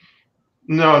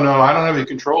 No, I don't have any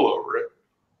control over it.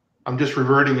 I'm just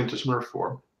reverting into Smurf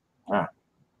form. Ah.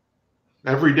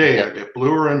 Every day I get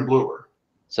bluer and bluer.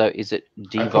 So is it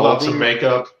devolving? I pull out some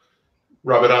makeup,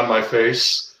 rub it on my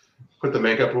face, put the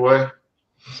makeup away.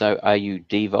 So are you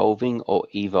devolving or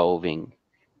evolving?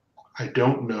 I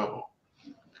don't know.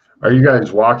 Are you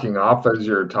guys walking off as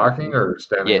you're talking or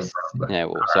standing in front of them? Yeah,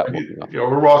 we'll start walking off. Yeah,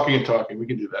 we're walking and talking. We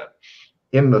can do that.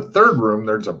 In the third room,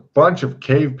 there's a bunch of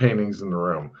cave paintings in the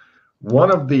room.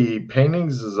 One of the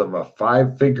paintings is of a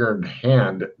 5-fingered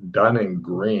hand done in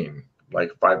green,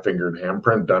 like 5-fingered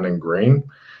handprint done in green.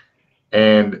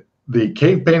 And the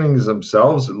cave paintings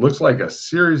themselves, it looks like a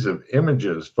series of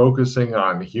images focusing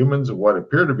on humans and what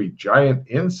appear to be giant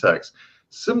insects,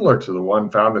 similar to the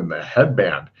one found in the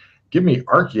headband. Give me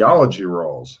archaeology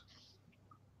rolls.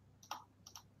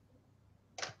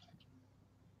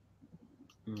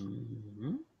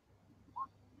 Mm-hmm.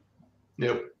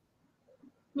 Nope.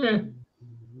 Yeah.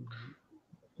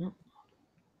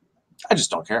 I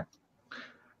just don't care.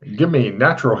 Give me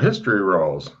natural history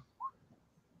rolls.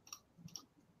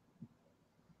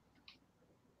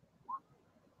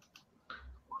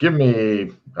 Give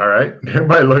me, all right.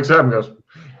 Everybody looks at him and goes,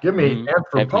 give me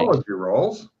anthropology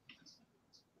rolls.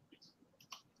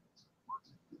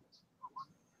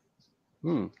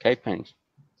 Cave paintings.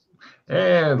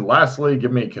 And lastly,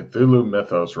 give me Cthulhu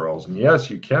Mythos rolls. And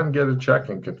yes, you can get a check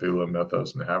in Cthulhu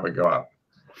Mythos and have it go up.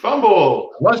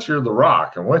 Fumble! Unless you're the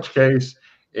Rock, in which case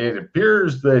it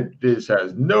appears that this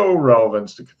has no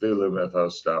relevance to Cthulhu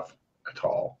Mythos stuff at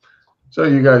all. So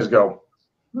you guys go.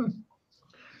 All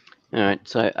right.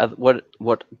 So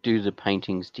what do the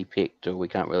paintings depict, or we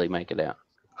can't really make it out?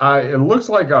 It looks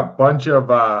like a bunch of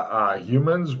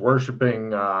humans worshiping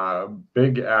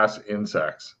big-ass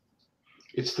insects.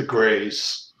 It's the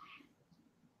Greys.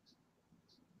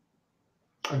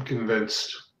 I'm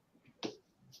convinced.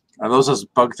 Are those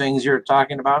bug things you're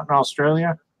talking about in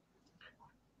Australia?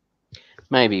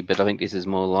 Maybe, but I think this is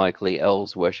more likely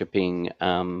elves worshipping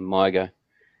Myga.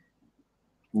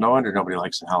 No wonder nobody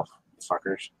likes the elf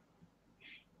fuckers.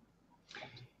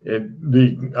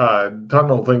 The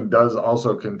tunnel thing does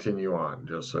also continue on,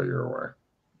 just so you're aware.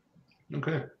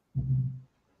 Okay.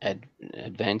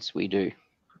 Advance we do.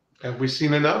 Have we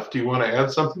seen enough? Do you want to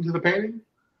add something to the painting?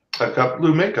 I've got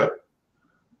blue makeup.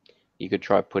 You could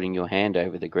try putting your hand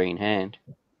over the green hand.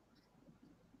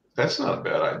 That's not a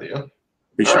bad idea.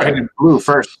 We should paint it blue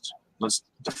first. Let's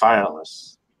defile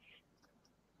this.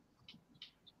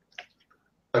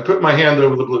 I put my hand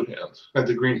over the blue hand and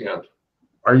the green hand.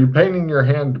 Are you painting your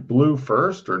hand blue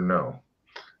first or no?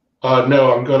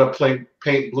 No, I'm going to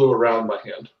paint blue around my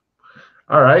hand.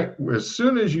 All right. As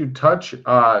soon as you touch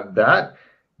that,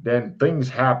 then things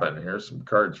happen. Here's some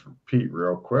cards for Pete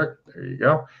real quick. There you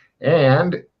go.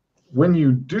 And when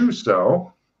you do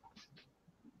so,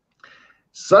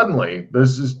 suddenly,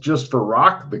 this is just for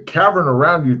rock, the cavern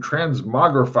around you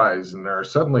transmogrifies, and there are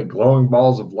suddenly glowing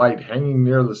balls of light hanging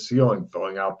near the ceiling,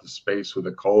 filling out the space with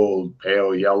a cold,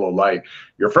 pale yellow light.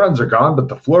 Your friends are gone, but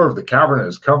the floor of the cavern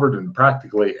is covered in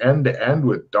practically end to end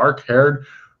with dark-haired,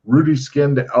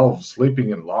 ruddy-skinned elves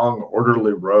sleeping in long,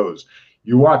 orderly rows.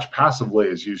 You watch passively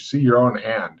as you see your own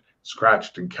hand,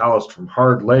 scratched and calloused from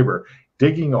hard labor,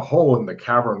 digging a hole in the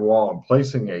cavern wall and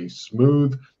placing a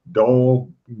smooth,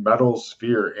 dull metal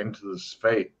sphere into the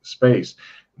space.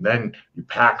 And then you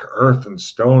pack earth and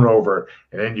stone over it,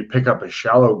 and then you pick up a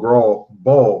shallow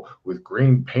bowl with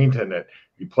green paint in it.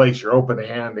 You place your open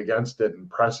hand against it and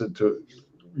press it to.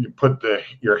 You put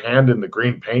your hand in the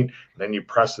green paint, and then you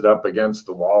press it up against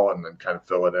the wall, and then kind of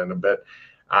fill it in a bit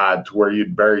to where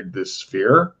you'd buried this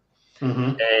sphere.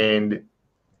 Mm-hmm. And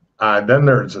then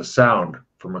there's a sound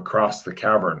from across the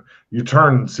cavern. You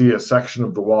turn and see a section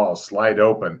of the wall slide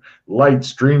open. Light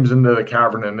streams into the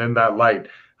cavern, and in that light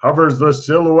hovers the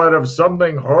silhouette of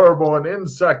something horrible and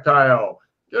insectile.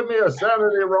 Give me a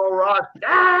sanity roll, Rock.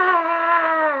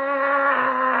 Ah!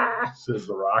 Says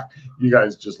the Rock. You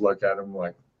guys just look at him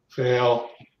like, fail.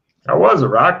 How was it,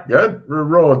 Rock? Good?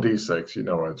 Roll a d6. You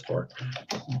know what it's for.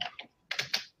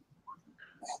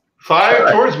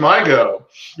 5 towards my go.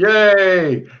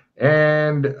 Yay!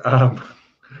 And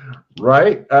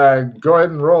right, go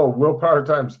ahead and roll willpower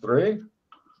times 3.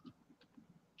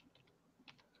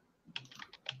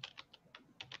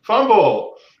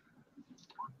 Fumble.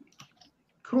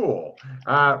 Cool.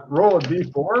 Roll a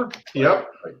d4. Yep.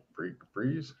 Like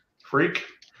freeze. Freak.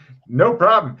 No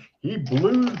problem. He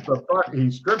blues he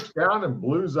strips down and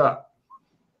blues up.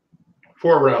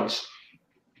 4 rounds.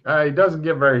 He doesn't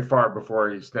get very far before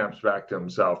he snaps back to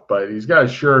himself, but he's got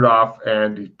his shirt off,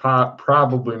 and he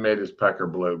probably made his pecker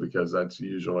blue because that's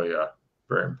usually a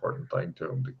very important thing to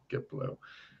him to get blue.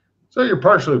 So you're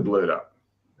partially blued up,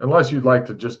 unless you'd like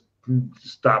to just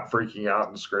stop freaking out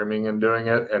and screaming and doing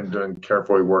it and then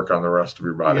carefully work on the rest of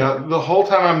your body. Yeah, the whole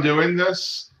time I'm doing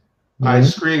this, I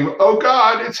scream, "Oh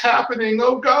God, it's happening!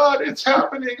 Oh God, it's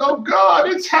happening! Oh God,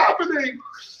 it's happening!"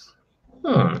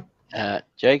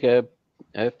 Jacob.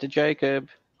 After Jacob.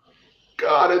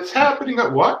 God, it's happening.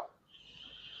 What?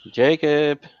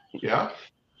 Jacob. Yeah?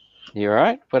 You all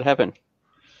right? What happened?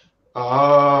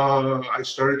 I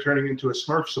started turning into a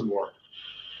Smurf some more.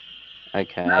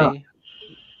 Okay. Yeah.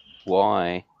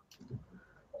 Why?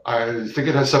 I think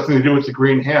it has something to do with the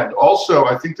green hand. Also,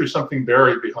 I think there's something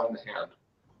buried behind the hand.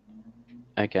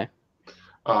 Okay.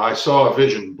 I saw a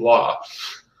vision. Blah.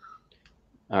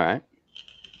 All right.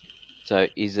 So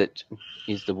is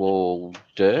the wall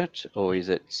dirt or is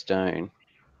it stone?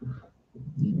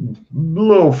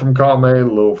 Little from column A,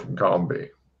 little from column B.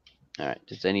 All right.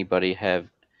 Does anybody have?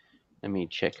 Let me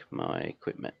check my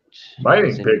equipment.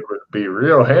 Mining pick would be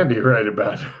real handy right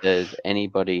about it. Does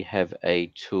anybody have a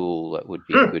tool that would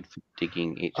be good for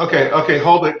digging it? Okay,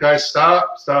 hold it, guys.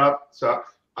 Stop.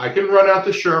 I can run out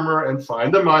to Shermer and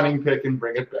find the mining pick and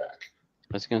bring it back.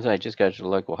 I was going to say, just go to the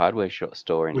local hardware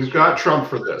store. We've got Trump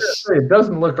for this. It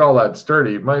doesn't look all that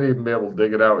sturdy. You might even be able to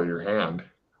dig it out with your hand.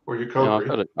 Or your No,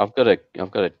 coat. I've got a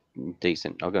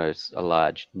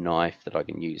large knife that I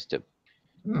can use to.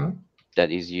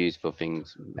 That is used for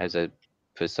things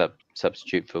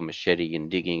substitute for machete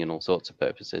and digging and all sorts of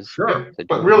purposes. Sure. Yeah,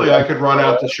 but really, I could run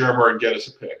out to Shermer and get us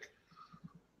a pick.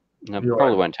 No,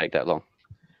 probably won't take that long.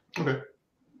 Okay.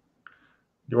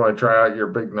 You want to try out your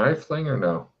big knife thing or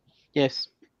no? Yes.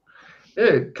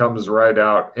 It comes right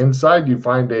out. Inside, you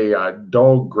find a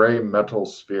dull gray metal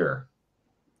sphere.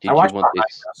 Did you want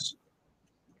this?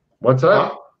 What's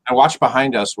that? I watched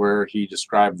behind us where he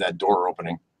described that door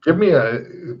opening.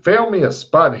 fail me a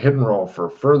spot hidden roll for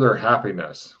further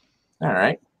happiness. All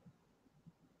right.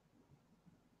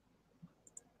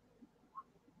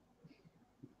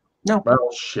 No. Well,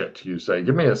 shit, you say.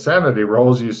 Give me a sanity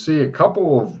rolls. You see a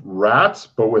couple of rats,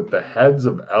 but with the heads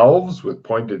of elves with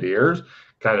pointed ears,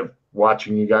 kind of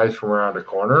watching you guys from around a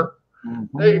corner.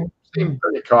 Mm-hmm. They seem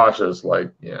pretty cautious,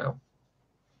 like, you know.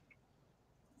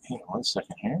 Hang on 1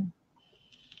 second here.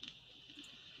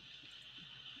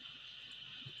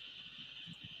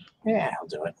 Yeah, I'll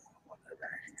do it. Whatever.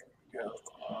 Here we go.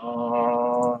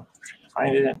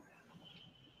 Trying to find it.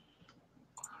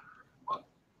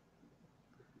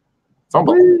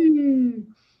 Fumble. Whee!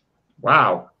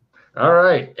 Wow. All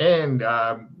right. And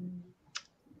right.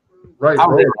 I'll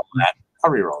reroll that. I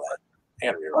gotta reroll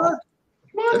it.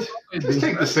 What? Just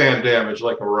take the sand damage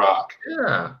like a rock.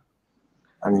 Yeah.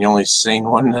 I'm the only sane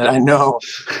one that I know.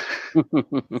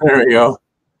 There we go.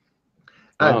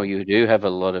 Oh, you do have a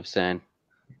lot of sand.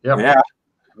 Yep. Yeah.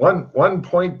 1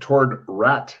 point toward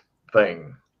rat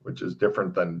thing, which is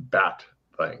different than bat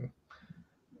thing.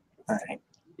 All right.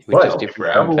 But if you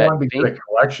ever wanted to get a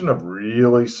collection of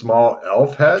really small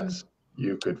elf heads,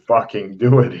 you could fucking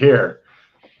do it here.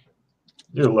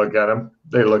 You look at them,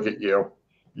 they look at you,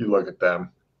 you look at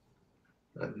them.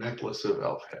 A necklace of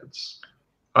elf heads.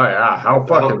 Oh yeah, how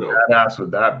fucking badass would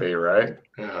that be, right?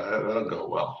 Yeah, that'll go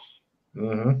well.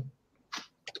 Mm-hmm.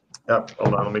 Yep,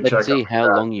 hold on, let me check. Let's see how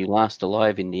long you last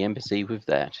alive in the embassy with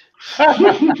that.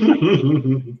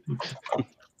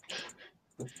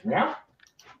 Yeah.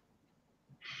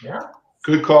 Yeah.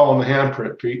 Good call on the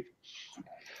handprint, Pete.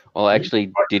 Well, I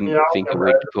actually didn't think it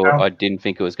would. I didn't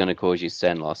think it was going to cause you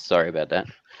sand loss. Sorry about that.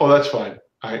 Oh, that's fine.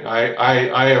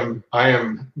 I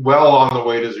am well on the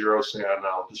way to 0 sand.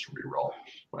 I'll just re-roll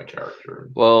my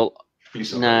character. Well,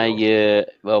 no, yeah.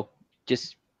 Well,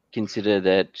 just consider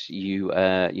that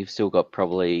you've still got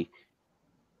probably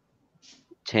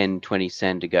 10, 20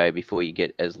 sand to go before you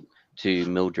get to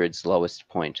Mildred's lowest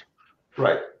point.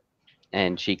 Right.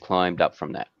 And she climbed up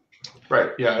from that.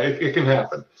 Right. Yeah, it can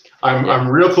happen. I'm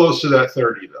real close to that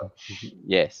 30 though.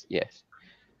 Yes.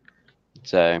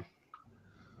 So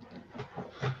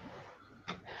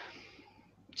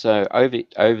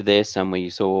over there somewhere you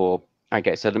saw.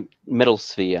 Okay, so the metal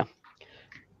sphere.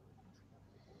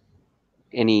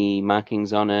 Any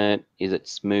markings on it? Is it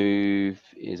smooth?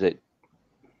 Is it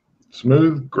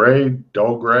smooth, gray,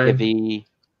 dull gray, heavy,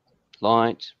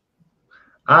 light?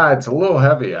 It's a little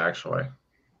heavy, actually.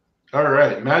 All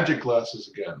right, magic glasses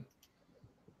again.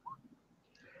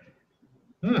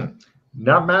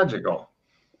 Not magical.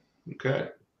 Okay.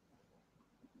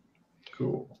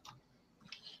 Cool.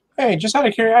 Hey, just out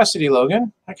of curiosity,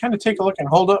 Logan, I kind of take a look and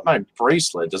hold up my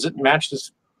bracelet. Does it match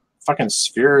this fucking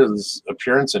sphere's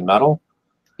appearance in metal?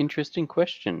 Interesting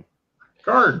question.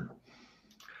 Guard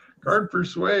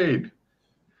persuade.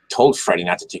 Told Freddie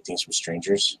not to take things from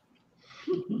strangers.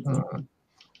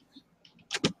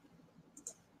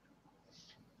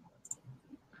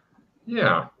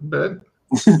 Yeah, but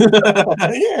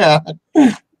yeah.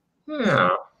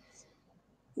 Oh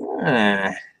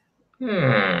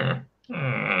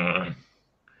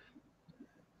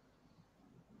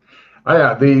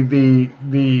yeah,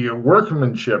 the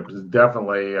workmanship is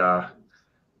definitely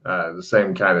the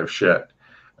same kind of shit.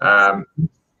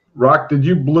 Rock, did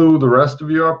you blue the rest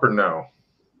of you up or no?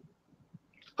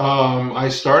 I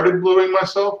started bluing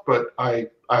myself, but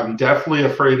I'm definitely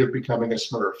afraid of becoming a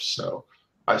Smurf, so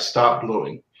I stopped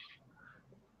bluing.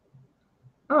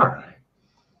 All right.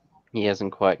 He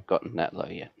hasn't quite gotten that low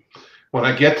yet. When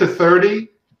I get to 30,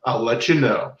 I'll let you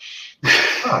know.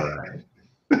 All right.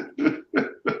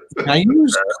 I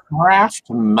use craft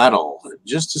metal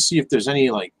just to see if there's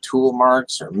any like tool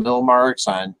marks or mill marks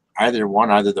on either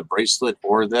the bracelet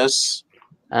or this.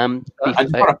 I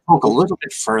just want to poke a little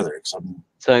bit further.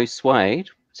 So, Swade,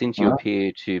 since you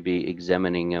appear to be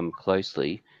examining them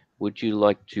closely, would you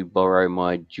like to borrow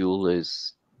my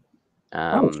jeweler's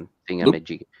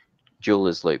thingamajig?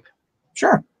 Jeweler's loop.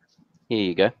 Sure. Here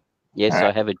you go. Yes, right.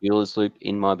 I have a jeweler's loop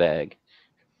in my bag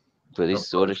for this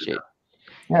sort of shit.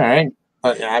 All right.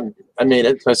 I made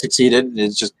it. I succeeded.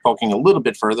 It's just poking a little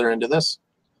bit further into this.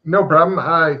 No problem.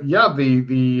 Yeah,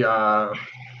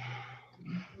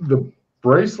 the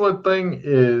bracelet thing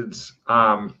is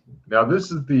now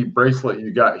this is the bracelet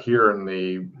you got here in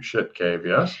the shit cave,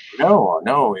 yes?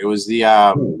 No, it was the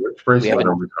which bracelet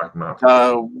are we talking about?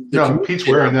 No, Pete's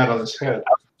wearing that on his head.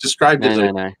 Described as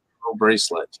a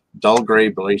bracelet, dull gray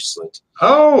bracelet.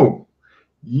 Oh,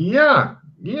 yeah.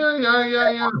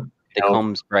 The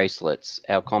comms bracelets,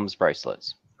 our comms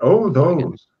bracelets. Oh,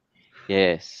 those.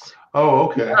 Yes. Oh,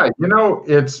 okay. Yeah,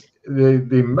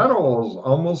 the metals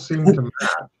almost seem to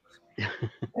match.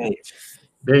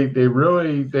 They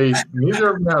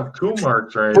neither of them have tool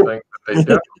marks or anything, but they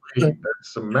definitely there's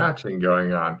some matching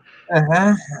going on.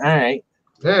 All right.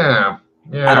 Yeah.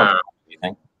 I don't know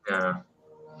anything. Yeah.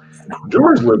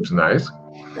 George looks nice.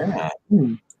 Yeah.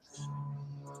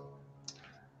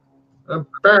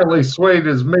 Apparently, Suede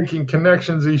is making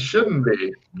connections he shouldn't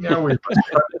be. Yeah, we must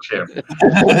punish him.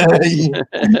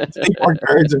 Take more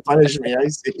cards and punish me. I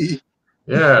see.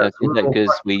 Yeah,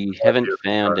 because we haven't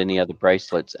found any other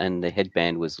bracelets, and the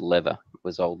headband was leather. It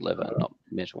was old leather, not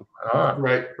metal.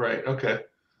 Right. Okay.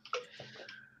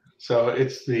 So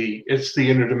it's the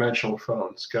interdimensional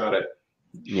phones. Got it.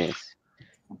 Yes.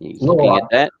 He's looking at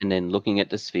that, and then looking at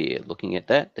the sphere. Looking at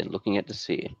that, then looking at the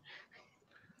sphere.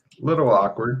 Little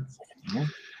awkward.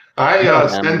 I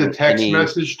send a text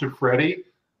message to Freddie.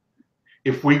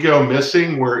 If we go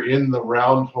missing, we're in the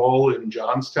round hole in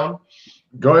Johnstown.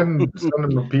 Go ahead and send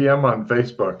him a PM on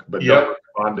Facebook, but don't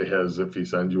respond to his if he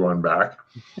sends you one back.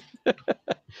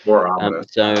 More ominous.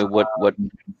 So what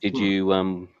did you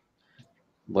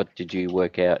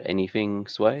work out? Anything,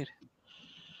 Suede?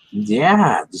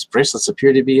 Yeah, these bracelets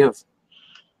appear to be of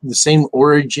the same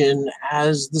origin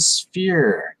as the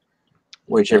sphere,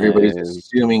 which everybody's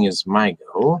assuming is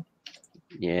Mygo.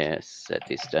 Yes, at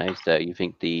this stage. So you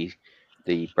think the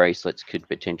bracelets could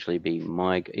potentially be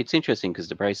Mygo? It's interesting because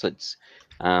the bracelets,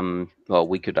 well,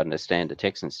 we could understand the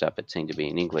text and stuff. It seemed to be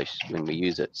in English when we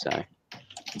use it. So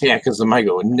yeah, because the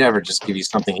Mygo would never just give you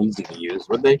something easy to use,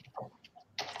 would they?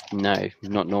 No,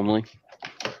 not normally.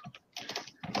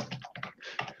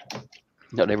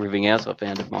 Not everything else I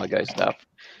found of Mygo stuff.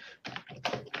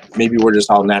 Maybe we're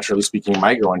just all naturally speaking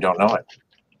Mygo and don't know it.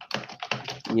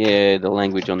 Yeah, the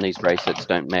language on these bracelets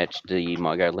don't match the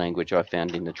Mygo language I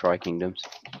found in the Tri-Kingdoms.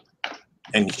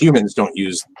 And humans don't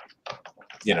use,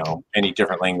 any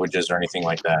different languages or anything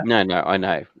like that. No, I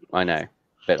know.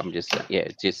 But I'm just saying, yeah,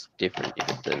 it's just different. If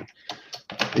it's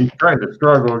He's trying to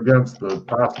struggle against the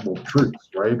possible truths,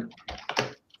 right?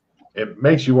 It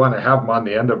makes you want to have him on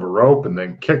the end of a rope and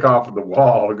then kick off of the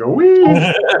wall and go, wee!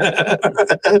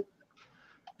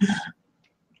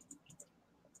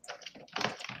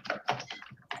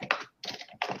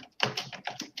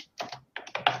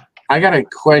 I got a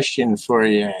question for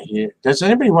you here. Does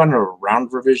anybody want a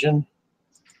round revision?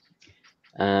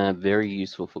 Very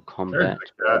useful for combat.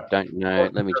 I don't know.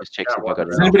 Let me just check if I got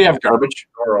it. Does anybody have garbage?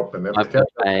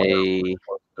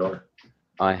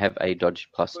 I have a dodge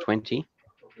plus 20.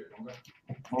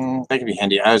 That could be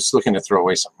handy. I was looking to throw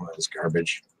away some of this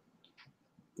garbage.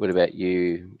 What about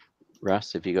you,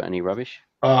 Russ? Have you got any rubbish?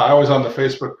 I was on the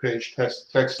Facebook page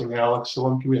texting Alex,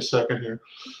 so give me a second here.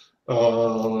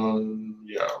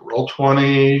 Yeah, roll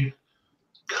 20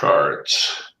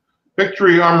 cards.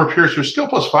 Victory, armor piercer, skill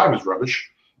plus 5 is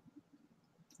rubbish.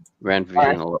 Round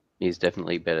vision is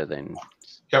definitely better than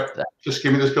that. Just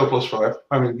give me the skill plus 5.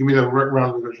 Give me the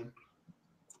round revision.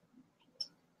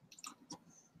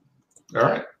 All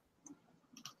right.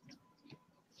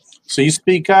 So you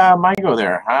speak Mygo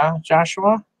there, huh,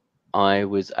 Joshua? I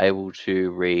was able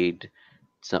to read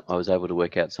some. I was able to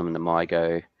work out some of the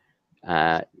Mygo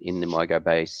in the Mygo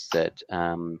base that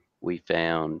we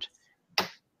found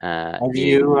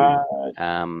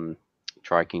in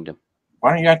Tri-Kingdom. Why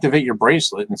don't you activate your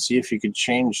bracelet and see if you could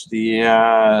change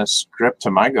the script to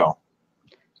Mygo?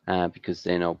 Because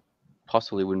then I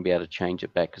possibly wouldn't be able to change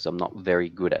it back because I'm not very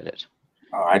good at it.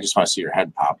 Oh, I just want to see your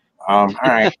head pop. All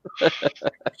right.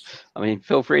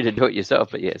 Feel free to do it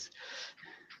yourself, but yes.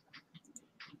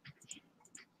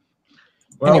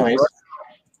 Well, anyways.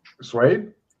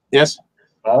 Suede? Yes?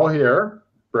 All here,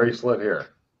 bracelet here.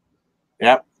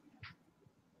 Yep.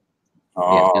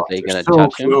 Oh, are you going to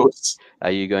touch them?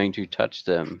 Are you going to touch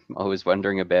them? I was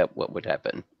wondering about what would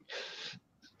happen.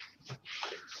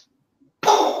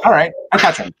 All right, I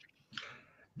touch them.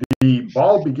 The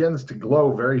ball begins to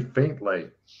glow very faintly.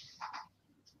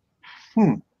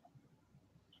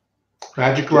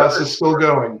 Magic glass is still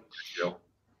going.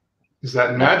 Is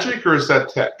that magic or is that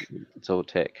tech? It's all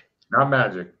tech. Not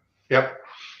magic. Yep.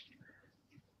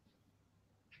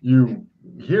 You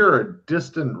hear a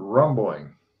distant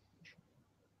rumbling.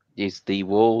 Is the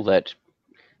wall that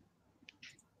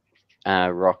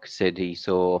Rock said he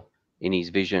saw in his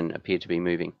vision appear to be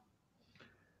moving?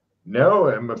 No,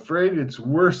 I'm afraid it's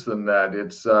worse than that.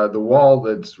 It's the wall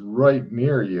that's right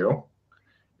near you.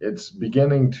 It's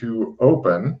beginning to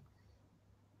open.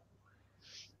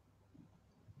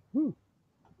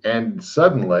 And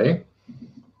suddenly,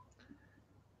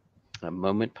 a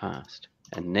moment passed,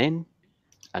 and then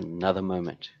another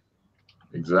moment.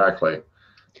 Exactly.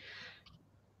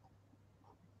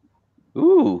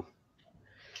 Ooh.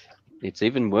 It's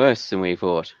even worse than we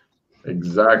thought.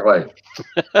 Exactly.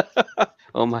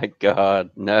 Oh my God.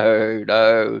 No,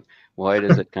 no. Why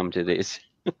does it come to this?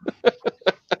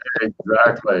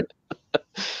 Exactly.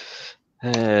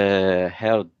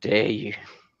 How dare you?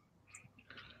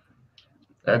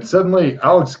 And suddenly,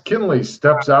 Alex Kinley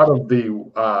steps out of the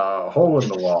hole in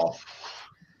the wall.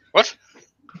 What?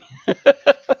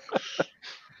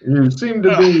 You seem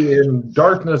to be in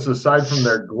darkness aside from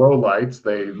their glow lights.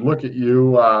 They look at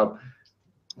you.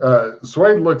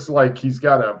 Suede looks like he's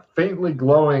got a faintly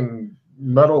glowing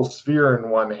metal sphere in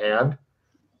one hand.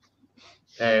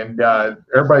 And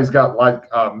everybody's got like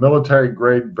military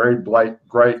grade, very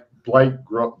bright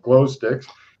glow sticks.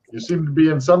 You seem to be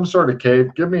in some sort of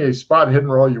cave. Give me a spot hidden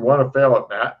roll. You want to fail it,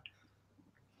 Matt?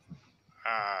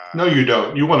 No, you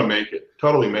don't. You want to make it.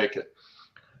 Totally make it.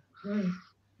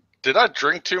 Did I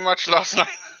drink too much last night?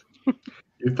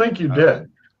 You think you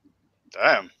did.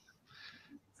 Damn.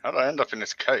 How did I end up in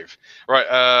this cave?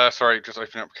 Right, sorry, just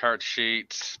opening up character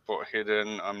sheet. Spot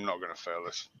hidden. I'm not going to fail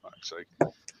this. Actually.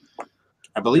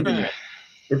 I believe in you.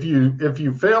 If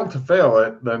you fail to fail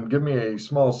it, then give me a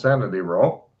small sanity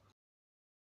roll.